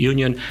Soviet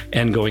Union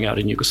and going out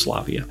in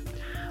Yugoslavia.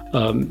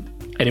 And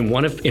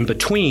in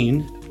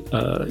between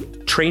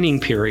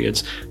training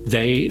periods,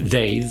 the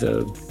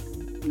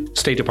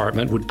State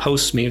Department would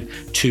post me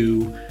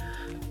to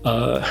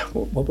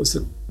what was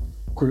the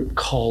group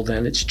called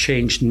then? It's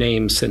changed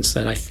names since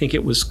then. I think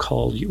it was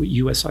called the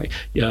U.S.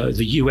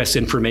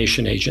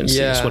 Information Agency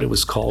is what it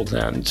was called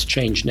then. It's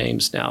changed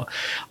names now.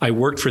 I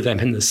worked for them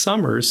in the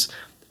summers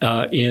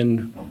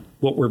in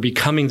what were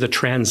becoming the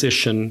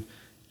transition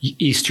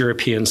East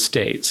European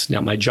states.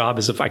 Now, my job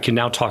is, if I can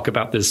now talk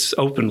about this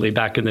openly,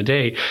 back in the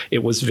day,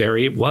 it was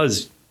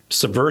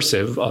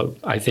subversive.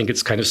 I think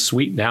it's kind of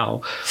sweet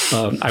now.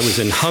 I was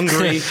in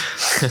Hungary,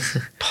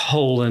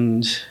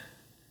 Poland,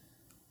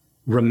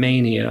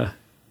 Romania.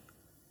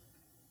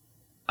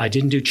 I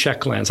didn't do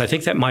Czech lands. I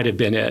think that might have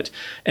been it.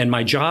 And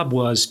my job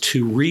was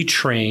to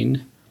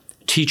retrain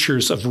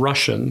teachers of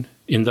Russian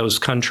in those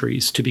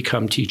countries to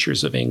become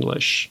teachers of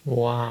English.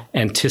 Wow.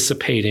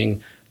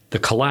 Anticipating the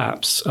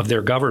collapse of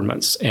their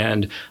governments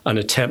and an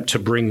attempt to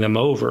bring them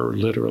over,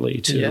 literally,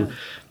 to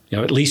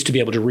at least to be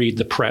able to read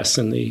the press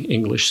in the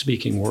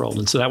English-speaking world.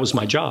 And so that was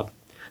my job.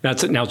 Now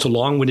it's a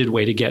long-winded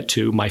way to get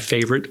to my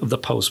favorite of the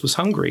posts was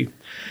Hungary.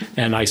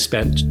 And I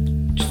spent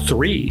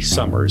 3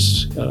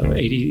 summers,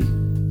 88,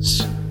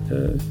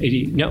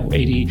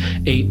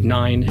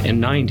 9,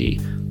 and 90,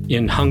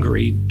 in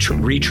Hungary,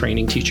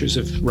 retraining teachers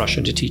of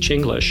Russian to teach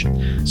English.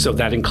 So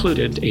that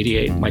included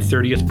 88, my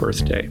 30th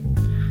birthday.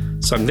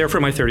 So I'm there for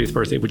my 30th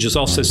birthday, which is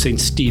also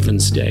St.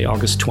 Stephen's Day,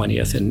 August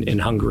 20th in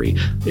Hungary.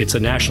 It's a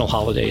national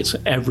holiday.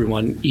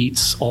 Everyone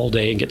eats all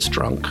day and gets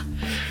drunk.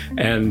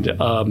 And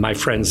my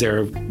friends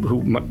there,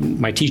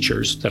 my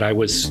teachers that I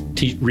was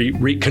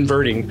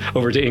converting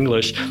over to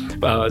English,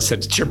 said,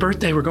 "It's your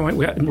birthday. We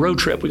got a road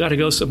trip. We got to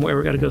go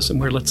somewhere.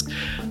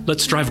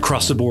 Let's drive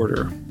across the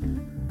border."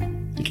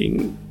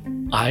 Thinking,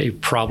 I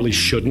probably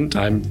shouldn't.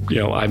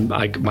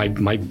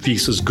 My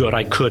visa's good.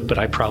 I could, but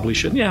I probably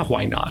shouldn't. Yeah,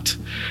 why not?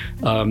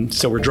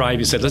 So we're driving.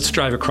 He said, let's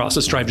drive across.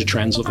 Let's drive to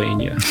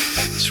Transylvania.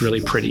 It's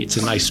really pretty. It's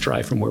a nice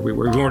drive from where we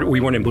were. We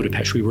weren't in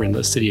Budapest. We were in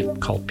the city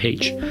called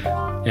Pécs.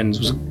 And it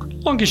was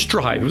longish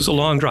drive. It was a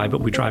long drive,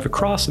 but we drive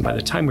across, and by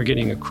the time we're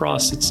getting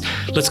across, it's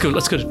let's go to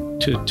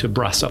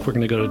Brasov. We're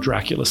going to go to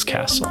Dracula's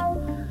castle.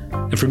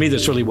 And for me,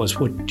 this really was,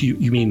 what do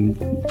you mean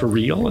for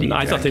real? And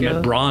I thought they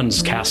meant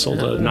Bronze Castle,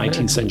 the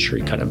 19th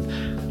century kind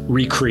of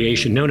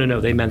recreation. No,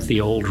 they meant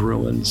the old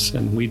ruins.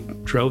 And we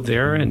drove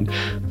there and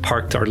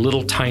parked our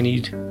little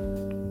tiny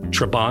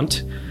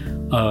Trabant.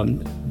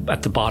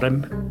 At the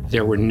bottom,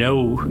 there were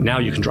now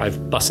you can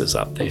drive buses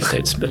up.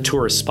 It's a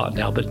tourist spot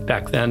now, but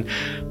back then,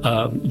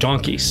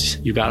 donkeys.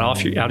 You got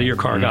out of your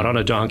car, got on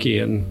a donkey,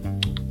 and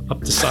up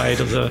the side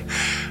of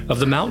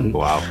the mountain.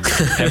 Wow.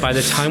 And by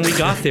the time we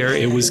got there,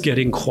 it was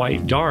getting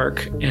quite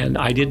dark. And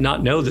I did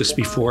not know this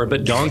before,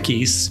 but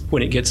donkeys,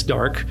 when it gets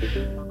dark,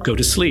 go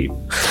to sleep.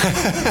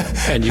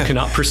 And you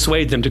cannot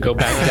persuade them to go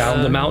back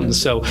down the mountain.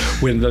 So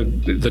when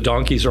the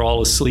donkeys are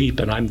all asleep,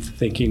 and I'm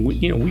thinking, we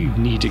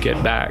need to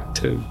get back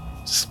to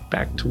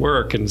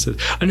work, and said,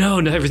 oh, no,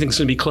 everything's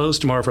going to be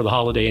closed tomorrow for the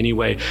holiday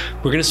anyway.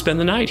 We're going to spend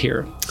the night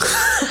here.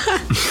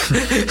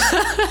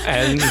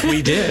 And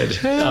we did.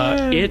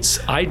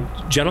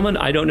 Gentlemen,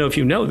 I don't know if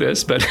you know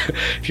this, but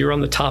if you're on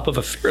the top of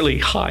a fairly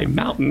high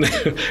mountain,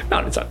 it's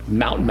not a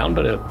mountain,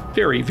 but a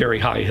very, very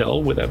high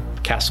hill with a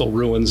castle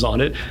ruins on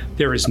it,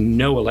 there is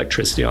no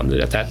electricity on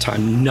it at that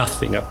time,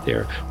 nothing up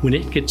there. When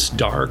it gets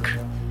dark,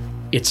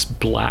 it's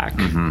black,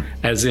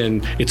 as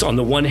in, it's on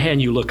the one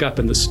hand, you look up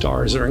and the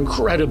stars are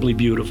incredibly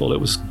beautiful. It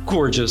was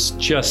gorgeous,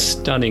 just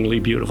stunningly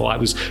beautiful. I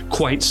was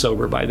quite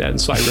sober by then,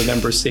 so I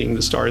remember seeing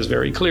the stars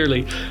very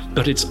clearly,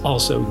 but it's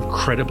also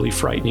incredibly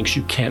frightening because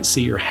you can't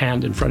see your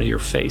hand in front of your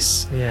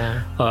face.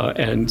 Yeah.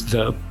 And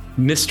the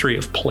mystery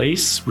of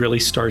place really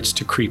starts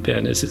to creep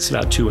in as it's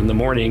about 2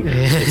 a.m.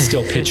 It's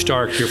still pitch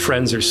dark. Your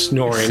friends are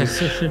snoring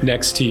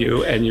next to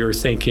you, and you're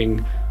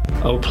thinking,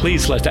 oh,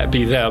 please let that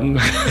be them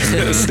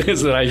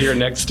that I hear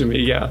next to me.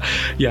 Yeah.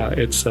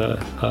 It's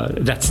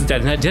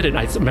that did it.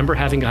 I remember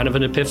having kind of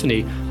an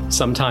epiphany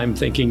sometime,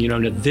 thinking,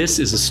 this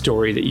is a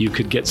story that you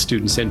could get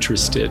students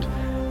interested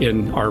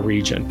in our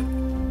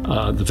region.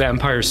 The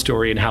vampire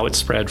story and how it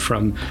spread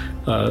from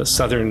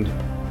southern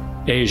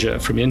Asia,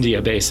 from India,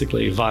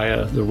 basically,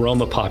 via the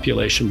Roma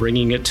population,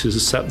 bringing it to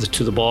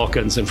the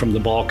Balkans, and from the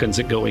Balkans,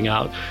 it going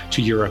out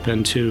to Europe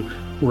and to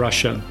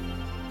Russia.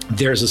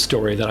 There's a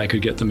story that I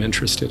could get them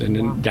interested in,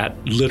 and that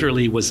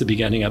literally was the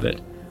beginning of it.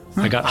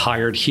 I got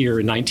hired here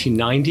in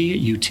 1990 at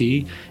UT,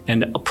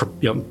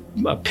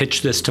 and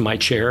pitched this to my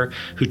chair,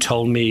 who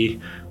told me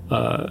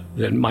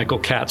that Michael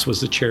Katz was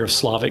the chair of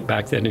Slavic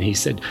back then, and he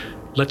said,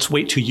 let's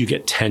wait till you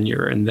get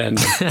tenure, and then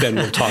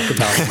we'll talk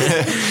about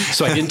it.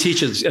 So I didn't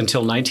teach it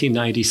until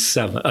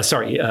 1997.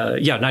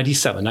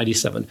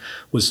 97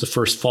 was the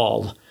first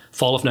fall.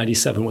 Fall of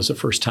 97 was the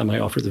first time I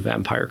offered the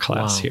vampire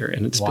class here,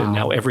 and it's been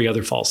now every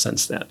other fall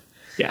since then.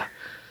 Yeah.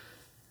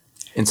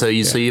 And so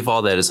you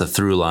evolved that as a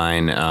through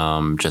line,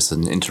 just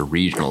into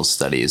regional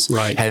studies.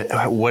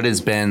 Right. What has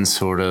been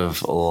sort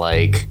of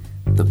like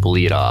the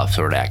bleed off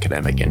sort of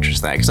academic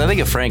interest in that? Because I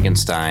think of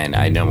Frankenstein,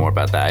 I know more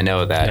about that. I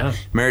know that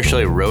Mary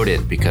Shelley wrote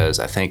it because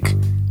I think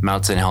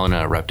Mount St.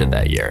 Helena erupted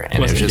that year, and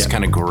it was just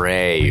kind of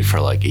gray for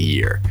like a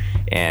year,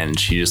 and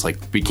she just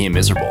like became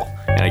miserable.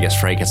 And I guess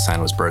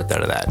Frankenstein was birthed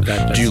out of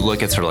that. Did you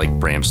look at sort of like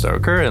Bram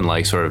Stoker and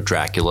like sort of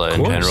Dracula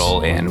in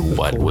general, and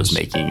what was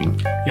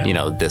making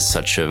this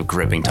such a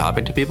gripping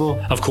topic to people?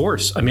 Of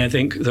course. I mean, I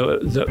think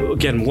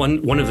again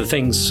one of the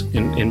things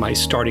in my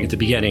starting at the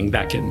beginning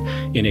back in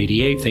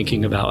 '88,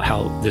 thinking about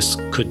how this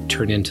could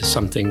turn into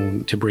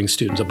something to bring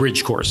students, a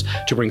bridge course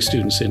to bring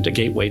students into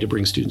Gateway, to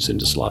bring students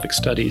into Slavic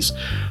studies,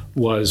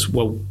 was,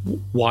 well,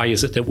 why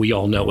is it that we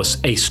all know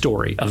a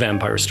story, a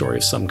vampire story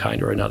of some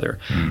kind or another?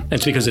 And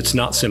it's because it's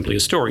not simply a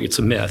story, it's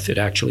a myth. It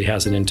actually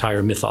has an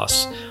entire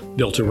mythos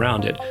built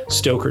around it.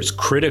 Stoker's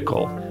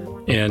critical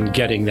in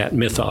getting that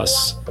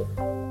mythos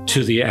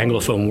to the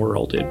Anglophone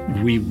world.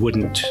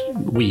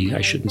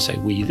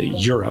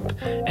 Europe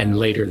and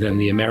later then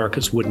the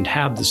Americas wouldn't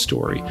have the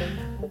story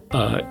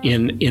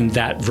in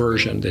that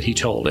version that he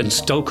told. And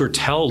Stoker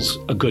tells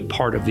a good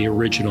part of the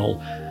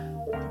original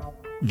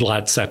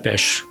Vlad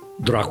Țepeș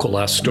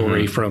Dracula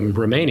story from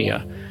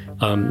Romania.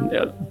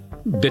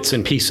 Bits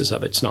and pieces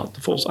of it. It's not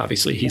the full.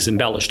 Obviously, he's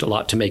embellished a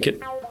lot to make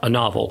it a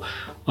novel.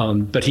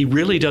 But he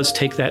really does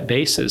take that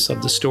basis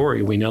of the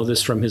story. We know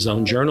this from his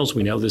own journals.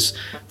 We know this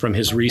from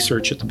his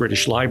research at the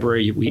British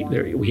Library.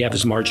 We have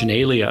his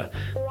marginalia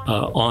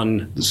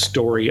on the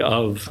story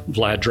of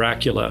Vlad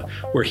Dracula,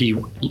 where he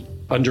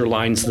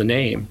underlines the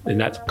name, and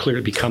that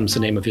clearly becomes the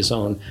name of his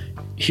own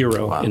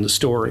hero in the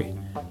story.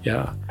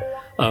 Yeah.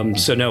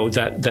 So no,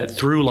 that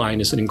through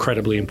line is an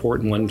incredibly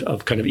important one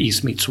of kind of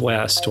East meets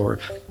West, or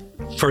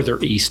further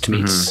East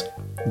meets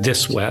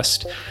this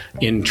West,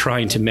 in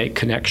trying to make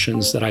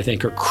connections that I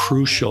think are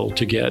crucial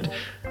to get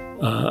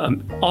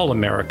all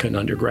American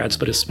undergrads,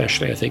 but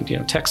especially I think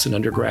Texan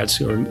undergrads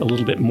who are a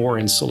little bit more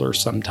insular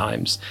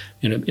sometimes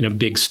in a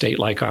big state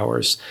like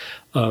ours,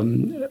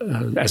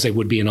 as they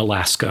would be in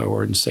Alaska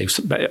or in, say,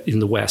 in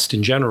the West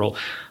in general,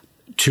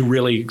 to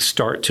really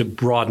start to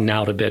broaden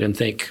out a bit and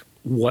think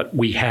what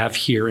we have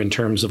here in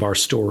terms of our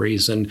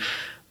stories and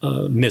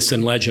myths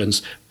and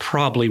legends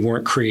probably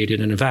weren't created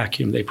in a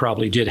vacuum. They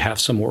probably did have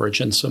some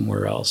origin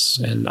somewhere else.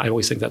 And I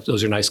always think that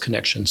those are nice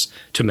connections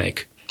to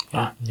make.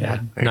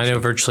 Yeah. And I know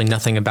virtually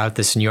nothing about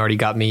this, and you already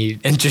got me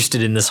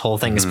interested in this whole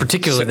thing. It's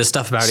particularly the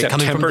stuff about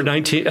September it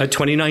coming from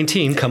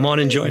 2019. Come on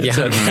and join us.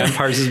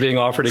 Vampires is being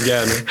offered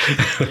again.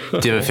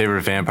 Do you have a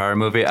favorite vampire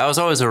movie? I was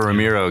always a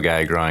Ramiro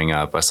guy growing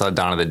up. I saw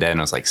Dawn of the Dead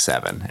when I was like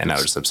 7, and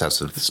I was obsessed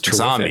with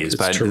zombies,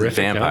 but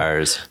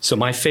vampires. Yeah. So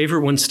my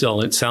favorite one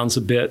still, it sounds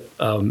a bit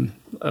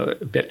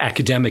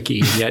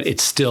academic-y, yet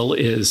it still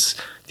is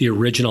the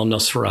original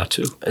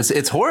Nosferatu.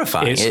 It's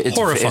horrifying. It's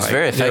horrifying. It's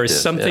very effective. There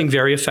is something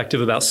very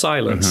effective about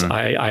silence.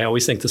 I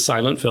always think the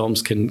silent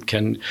films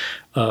can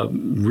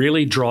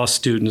really draw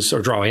students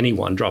or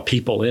draw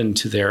people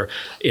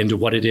into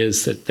what it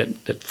is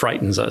that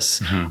frightens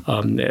us.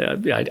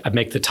 I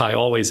make the tie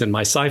always in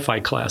my sci-fi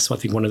class. I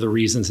think one of the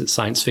reasons that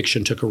science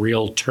fiction took a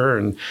real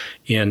turn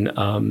in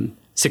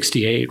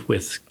 '68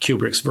 with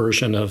Kubrick's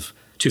version of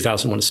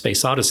 2001: A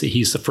Space Odyssey.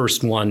 He's the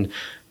first one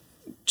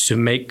to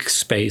make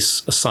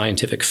space a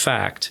scientific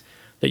fact,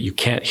 that you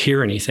can't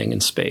hear anything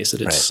in space,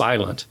 that it's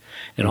silent.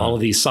 And all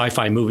of these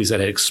sci-fi movies that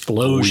had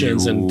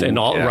explosions and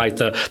all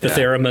the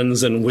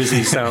theremins and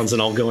whizzy sounds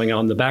and all going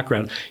on in the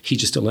background, he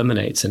just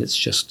eliminates, and it's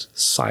just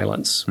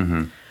silence.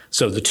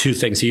 So the two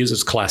things he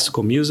uses,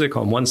 classical music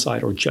on one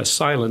side or just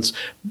silence,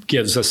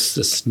 gives us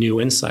this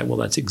new insight. Well,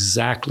 that's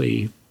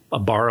exactly a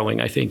borrowing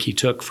I think he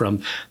took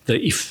from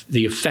the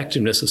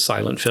effectiveness of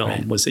silent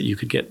film, was that you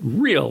could get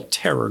real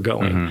terror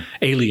going.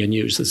 Alien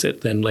uses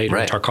it then later.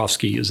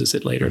 Tarkovsky uses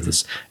it later.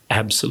 This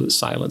absolute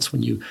silence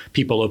when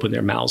people open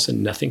their mouths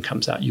and nothing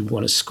comes out. You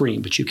want to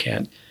scream, but you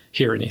can't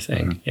hear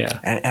anything.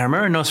 And I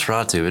remember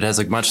Nosferatu, it has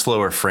a much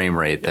slower frame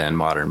rate than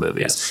modern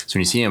movies. So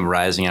when you see him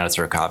rising out of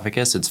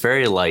sarcophagus, it's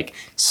very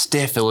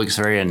stiff. It looks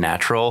very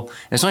unnatural.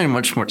 There's something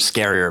much more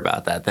scarier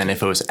about that than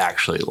if it was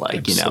actually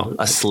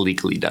a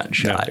sleekly done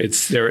shot.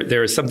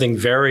 There is something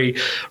very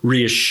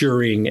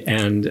reassuring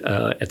and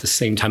at the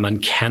same time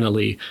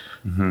uncannily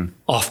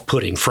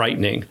off-putting,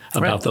 frightening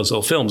about those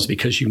old films,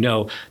 because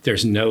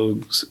there's no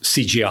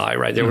CGI,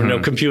 right? There were no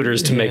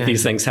computers to make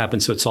these things happen,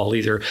 so it's all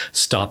either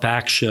stop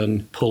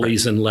action,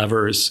 pulleys and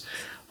levers.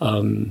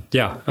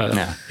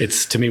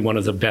 It's to me one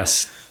of the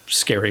best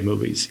scary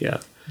movies.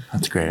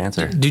 That's a great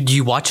answer. Did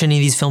you watch any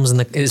of these films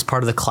as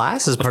part of the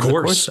class? Of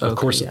course,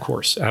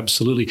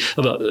 absolutely.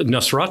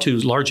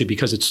 Nosferatu largely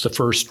because it's the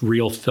first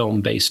real film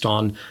based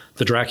on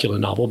the Dracula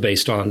novel,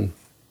 based on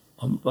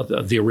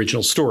the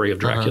original story of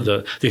Dracula,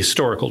 the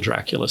historical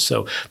Dracula.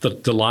 So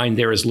the line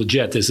there is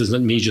legit. This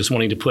isn't me just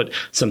wanting to put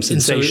some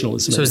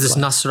sensationalism. So is this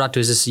Nosferatu?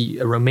 Is this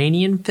a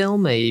Romanian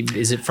film?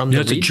 Is it from the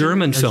region? It's a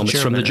German film.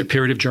 It's from the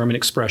period of German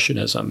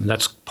Expressionism.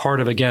 That's part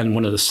of, again,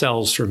 one of the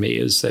sells for me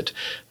is that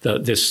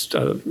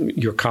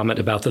your comment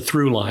about the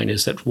through line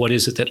is that what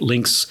is it that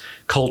links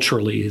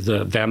culturally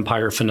the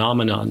vampire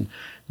phenomenon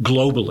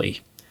globally?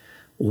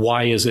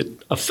 Why is it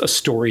a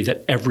story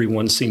that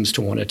everyone seems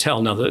to want to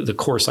tell? Now, the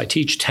course I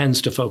teach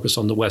tends to focus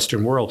on the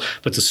Western world,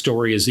 but the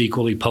story is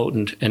equally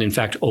potent and, in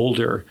fact,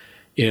 older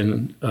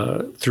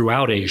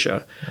throughout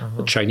Asia.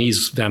 The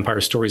Chinese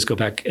vampire stories go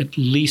back at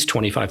least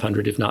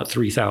 2,500, if not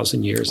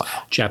 3,000 years.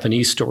 Wow.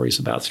 Japanese stories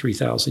about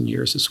 3,000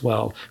 years as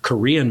well.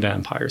 Korean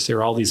vampires, there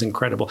are all these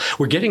incredible.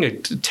 We're getting a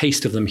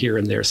taste of them here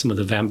and there. Some of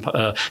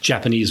the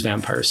Japanese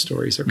vampire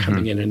stories are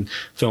coming in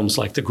films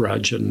like The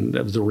Grudge and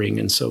The Ring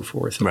and so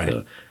forth.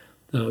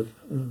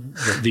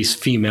 These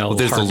female.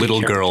 There's the little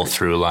characters. Girl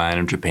through line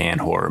of Japan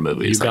horror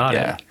movies. You got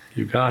it.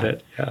 You got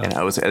it. Yeah. And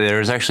there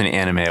was actually an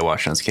anime I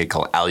watched when I was a kid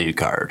called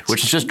Alucard,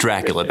 which is just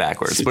Dracula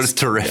backwards, but it's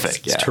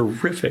terrific. It's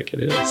terrific.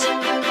 It is.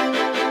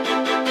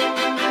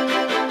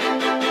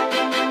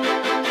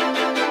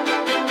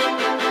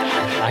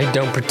 I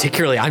don't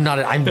particularly. I'm out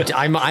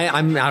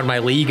of my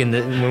league, and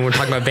when we're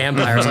talking about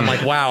vampires, I'm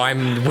like, wow,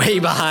 I'm way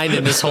behind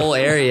in this whole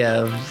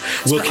area.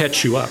 We'll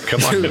catch you up.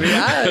 Come on.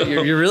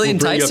 You're really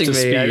enticing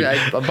me.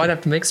 I might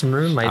have to make some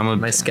room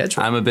in my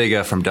schedule. I'm a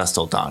big From Dusk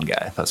Till Dawn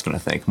guy. If I was going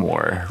to think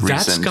more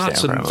recent. That's got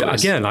some.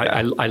 Again,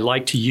 I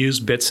like to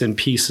use bits and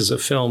pieces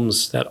of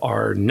films that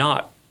are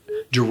not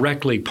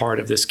directly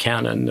part of this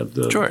canon of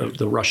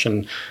the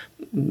Russian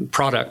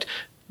product,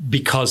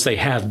 because they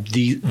have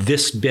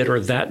this bit or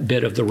that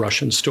bit of the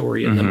Russian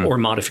story in them, or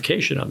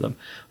modification of them.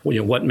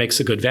 What makes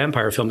a good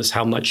vampire film is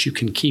how much you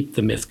can keep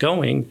the myth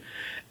going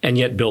and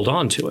yet build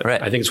onto it.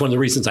 Right. I think it's one of the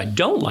reasons I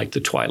don't like the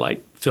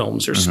Twilight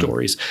films or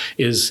stories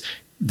is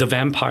the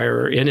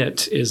vampire in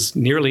it is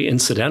nearly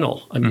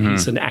incidental. I mean,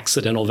 he's an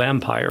accidental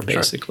vampire,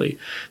 basically. Sure.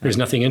 There's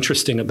nothing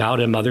interesting about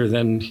him other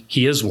than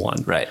he is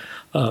one. Right.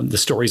 The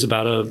story's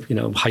about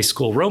a high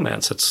school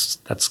romance.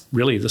 That's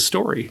really the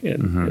story.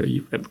 And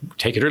you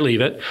take it or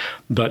leave it,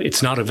 but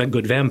it's not a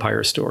good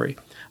vampire story.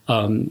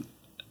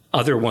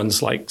 Other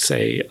ones like,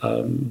 say,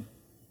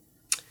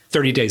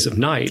 30 Days of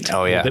Night,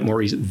 a bit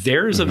more easy.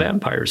 There's a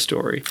vampire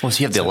story. Well, so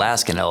you have the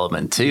Alaskan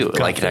element too.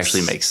 It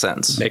actually makes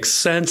sense. Makes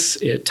sense.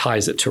 It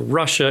ties it to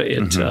Russia.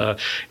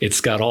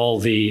 It's got all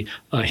the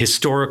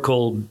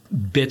historical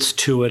bits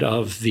to it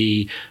of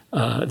the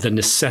the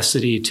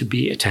necessity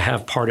to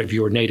have part of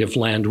your native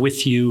land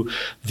with you,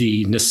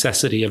 the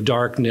necessity of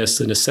darkness,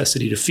 the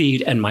necessity to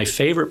feed. And my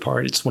favorite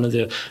part, it's one of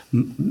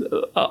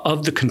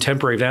the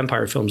contemporary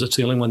vampire films, it's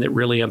the only one that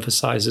really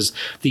emphasizes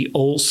the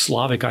old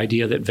Slavic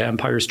idea that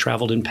vampires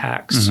traveled in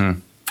packs.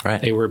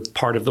 Right. They were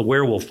part of the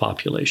werewolf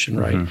population,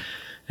 right?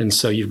 And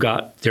so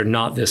they're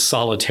not this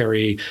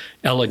solitary,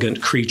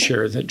 elegant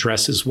creature that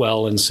dresses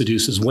well and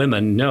seduces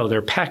women. No,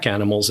 they're pack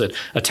animals that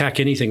attack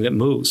anything that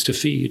moves to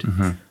feed.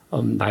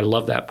 I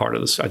love that part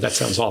of the story. That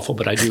sounds awful,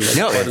 but I do love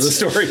that part of the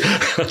story.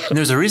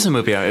 There's a recent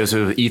movie, it was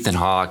with Ethan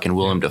Hawke and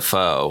Willem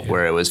Dafoe,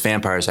 where it was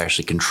vampires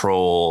actually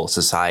control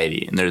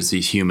society. And there's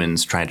these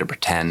humans trying to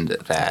pretend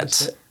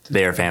that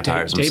they're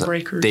vampires.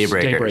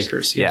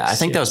 Daybreakers. Yeah, I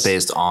think that was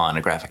based on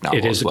a graphic novel.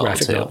 It is as well, a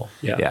graphic too. novel.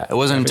 Yeah, it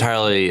wasn't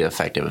entirely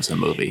effective as a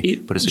movie,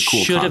 but it's a cool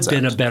concept. Should have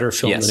been a better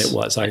film Yes. than it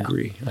was. I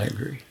agree.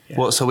 Yeah.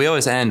 Well, so we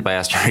always end by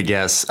asking our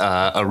guests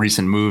a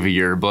recent movie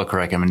or book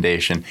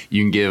recommendation.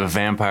 You can give a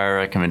vampire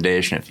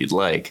recommendation if you'd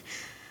like.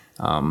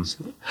 This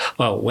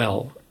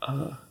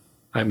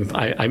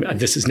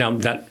is now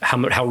that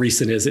how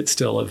recent is it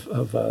still?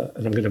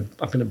 And I'm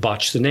gonna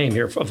botch the name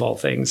here of all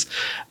things.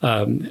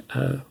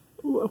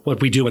 What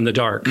We Do in the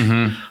Dark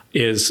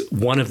is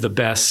one of the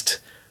best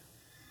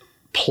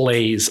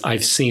plays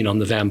I've seen on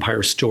the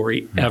vampire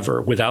story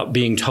ever, without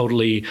being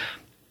totally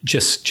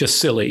just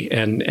silly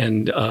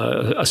and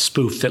a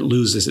spoof that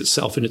loses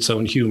itself in its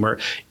own humor.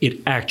 It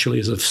actually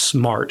is a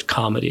smart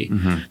comedy.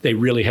 They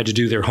really had to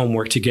do their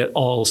homework to get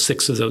all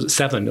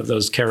 7 of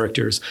those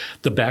characters,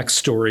 the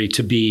backstory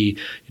to be,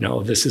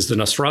 this is the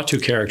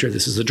Nosferatu character,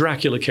 this is the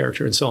Dracula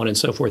character, and so on and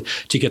so forth,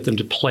 to get them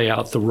to play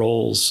out the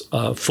roles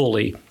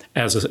fully.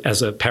 As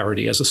a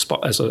parody, as a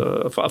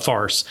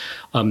farce.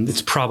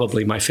 It's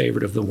probably my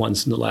favorite of the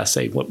ones in the last,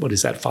 say, what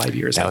is that, 5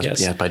 years, I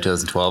guess? Yeah, by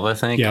 2012, I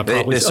think. Yeah,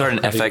 probably. They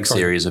started an FX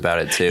series about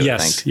it, too, yes,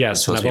 I think.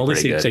 Yes, and I've only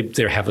seen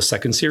they have a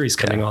second series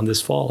coming on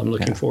this fall. I'm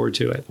looking forward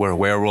to it. We're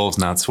werewolves,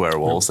 not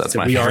swearwolves. That's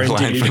my we favorite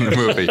line indeed. from the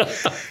movie.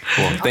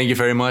 Well, thank you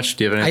very much.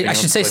 Do you have anything I else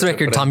should say for the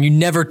record, Tom, you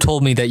never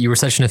told me that you were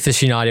such an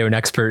aficionado and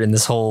expert in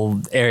this whole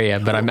area,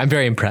 but I'm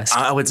very impressed.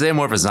 I would say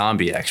more of a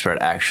zombie expert,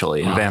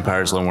 actually. And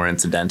vampires a little more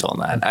incidental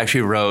in that. I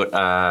actually wrote,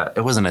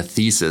 it wasn't a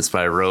thesis,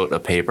 but I wrote a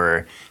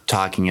paper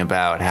talking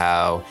about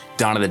how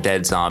Dawn of the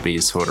Dead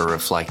zombies sort of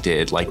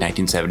reflected like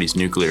 1970s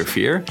nuclear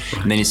fear.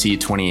 And then you see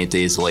 28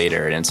 Days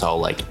Later and it's all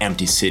like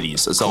empty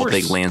cities. It's all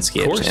big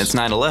landscapes. And it's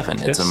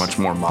 9/11. It's a much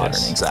more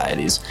modern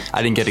anxieties.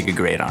 I didn't get a good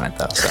grade on it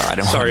though, so I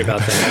don't Sorry about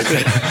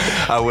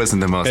that. I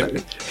wasn't the most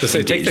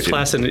take the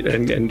class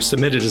and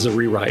submit it as a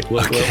rewrite.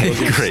 We'll give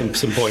you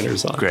some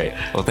pointers on it. Great.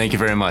 Well, thank you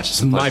very much.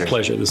 It's my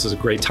pleasure. This is a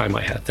great time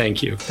I had.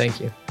 Thank you. Thank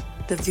you.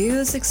 The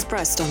views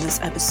expressed on this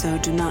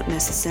episode do not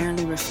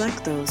necessarily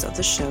reflect those of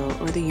the show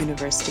or the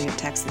University of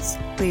Texas.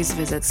 Please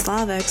visit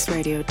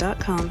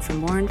slavxradio.com for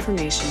more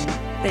information.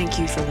 Thank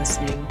you for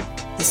listening.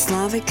 The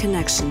Slavic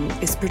Connection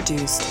is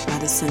produced by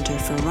the Center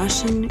for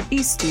Russian,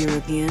 East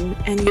European,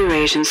 and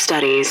Eurasian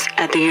Studies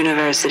at the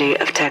University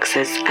of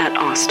Texas at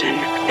Austin.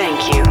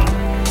 Thank you.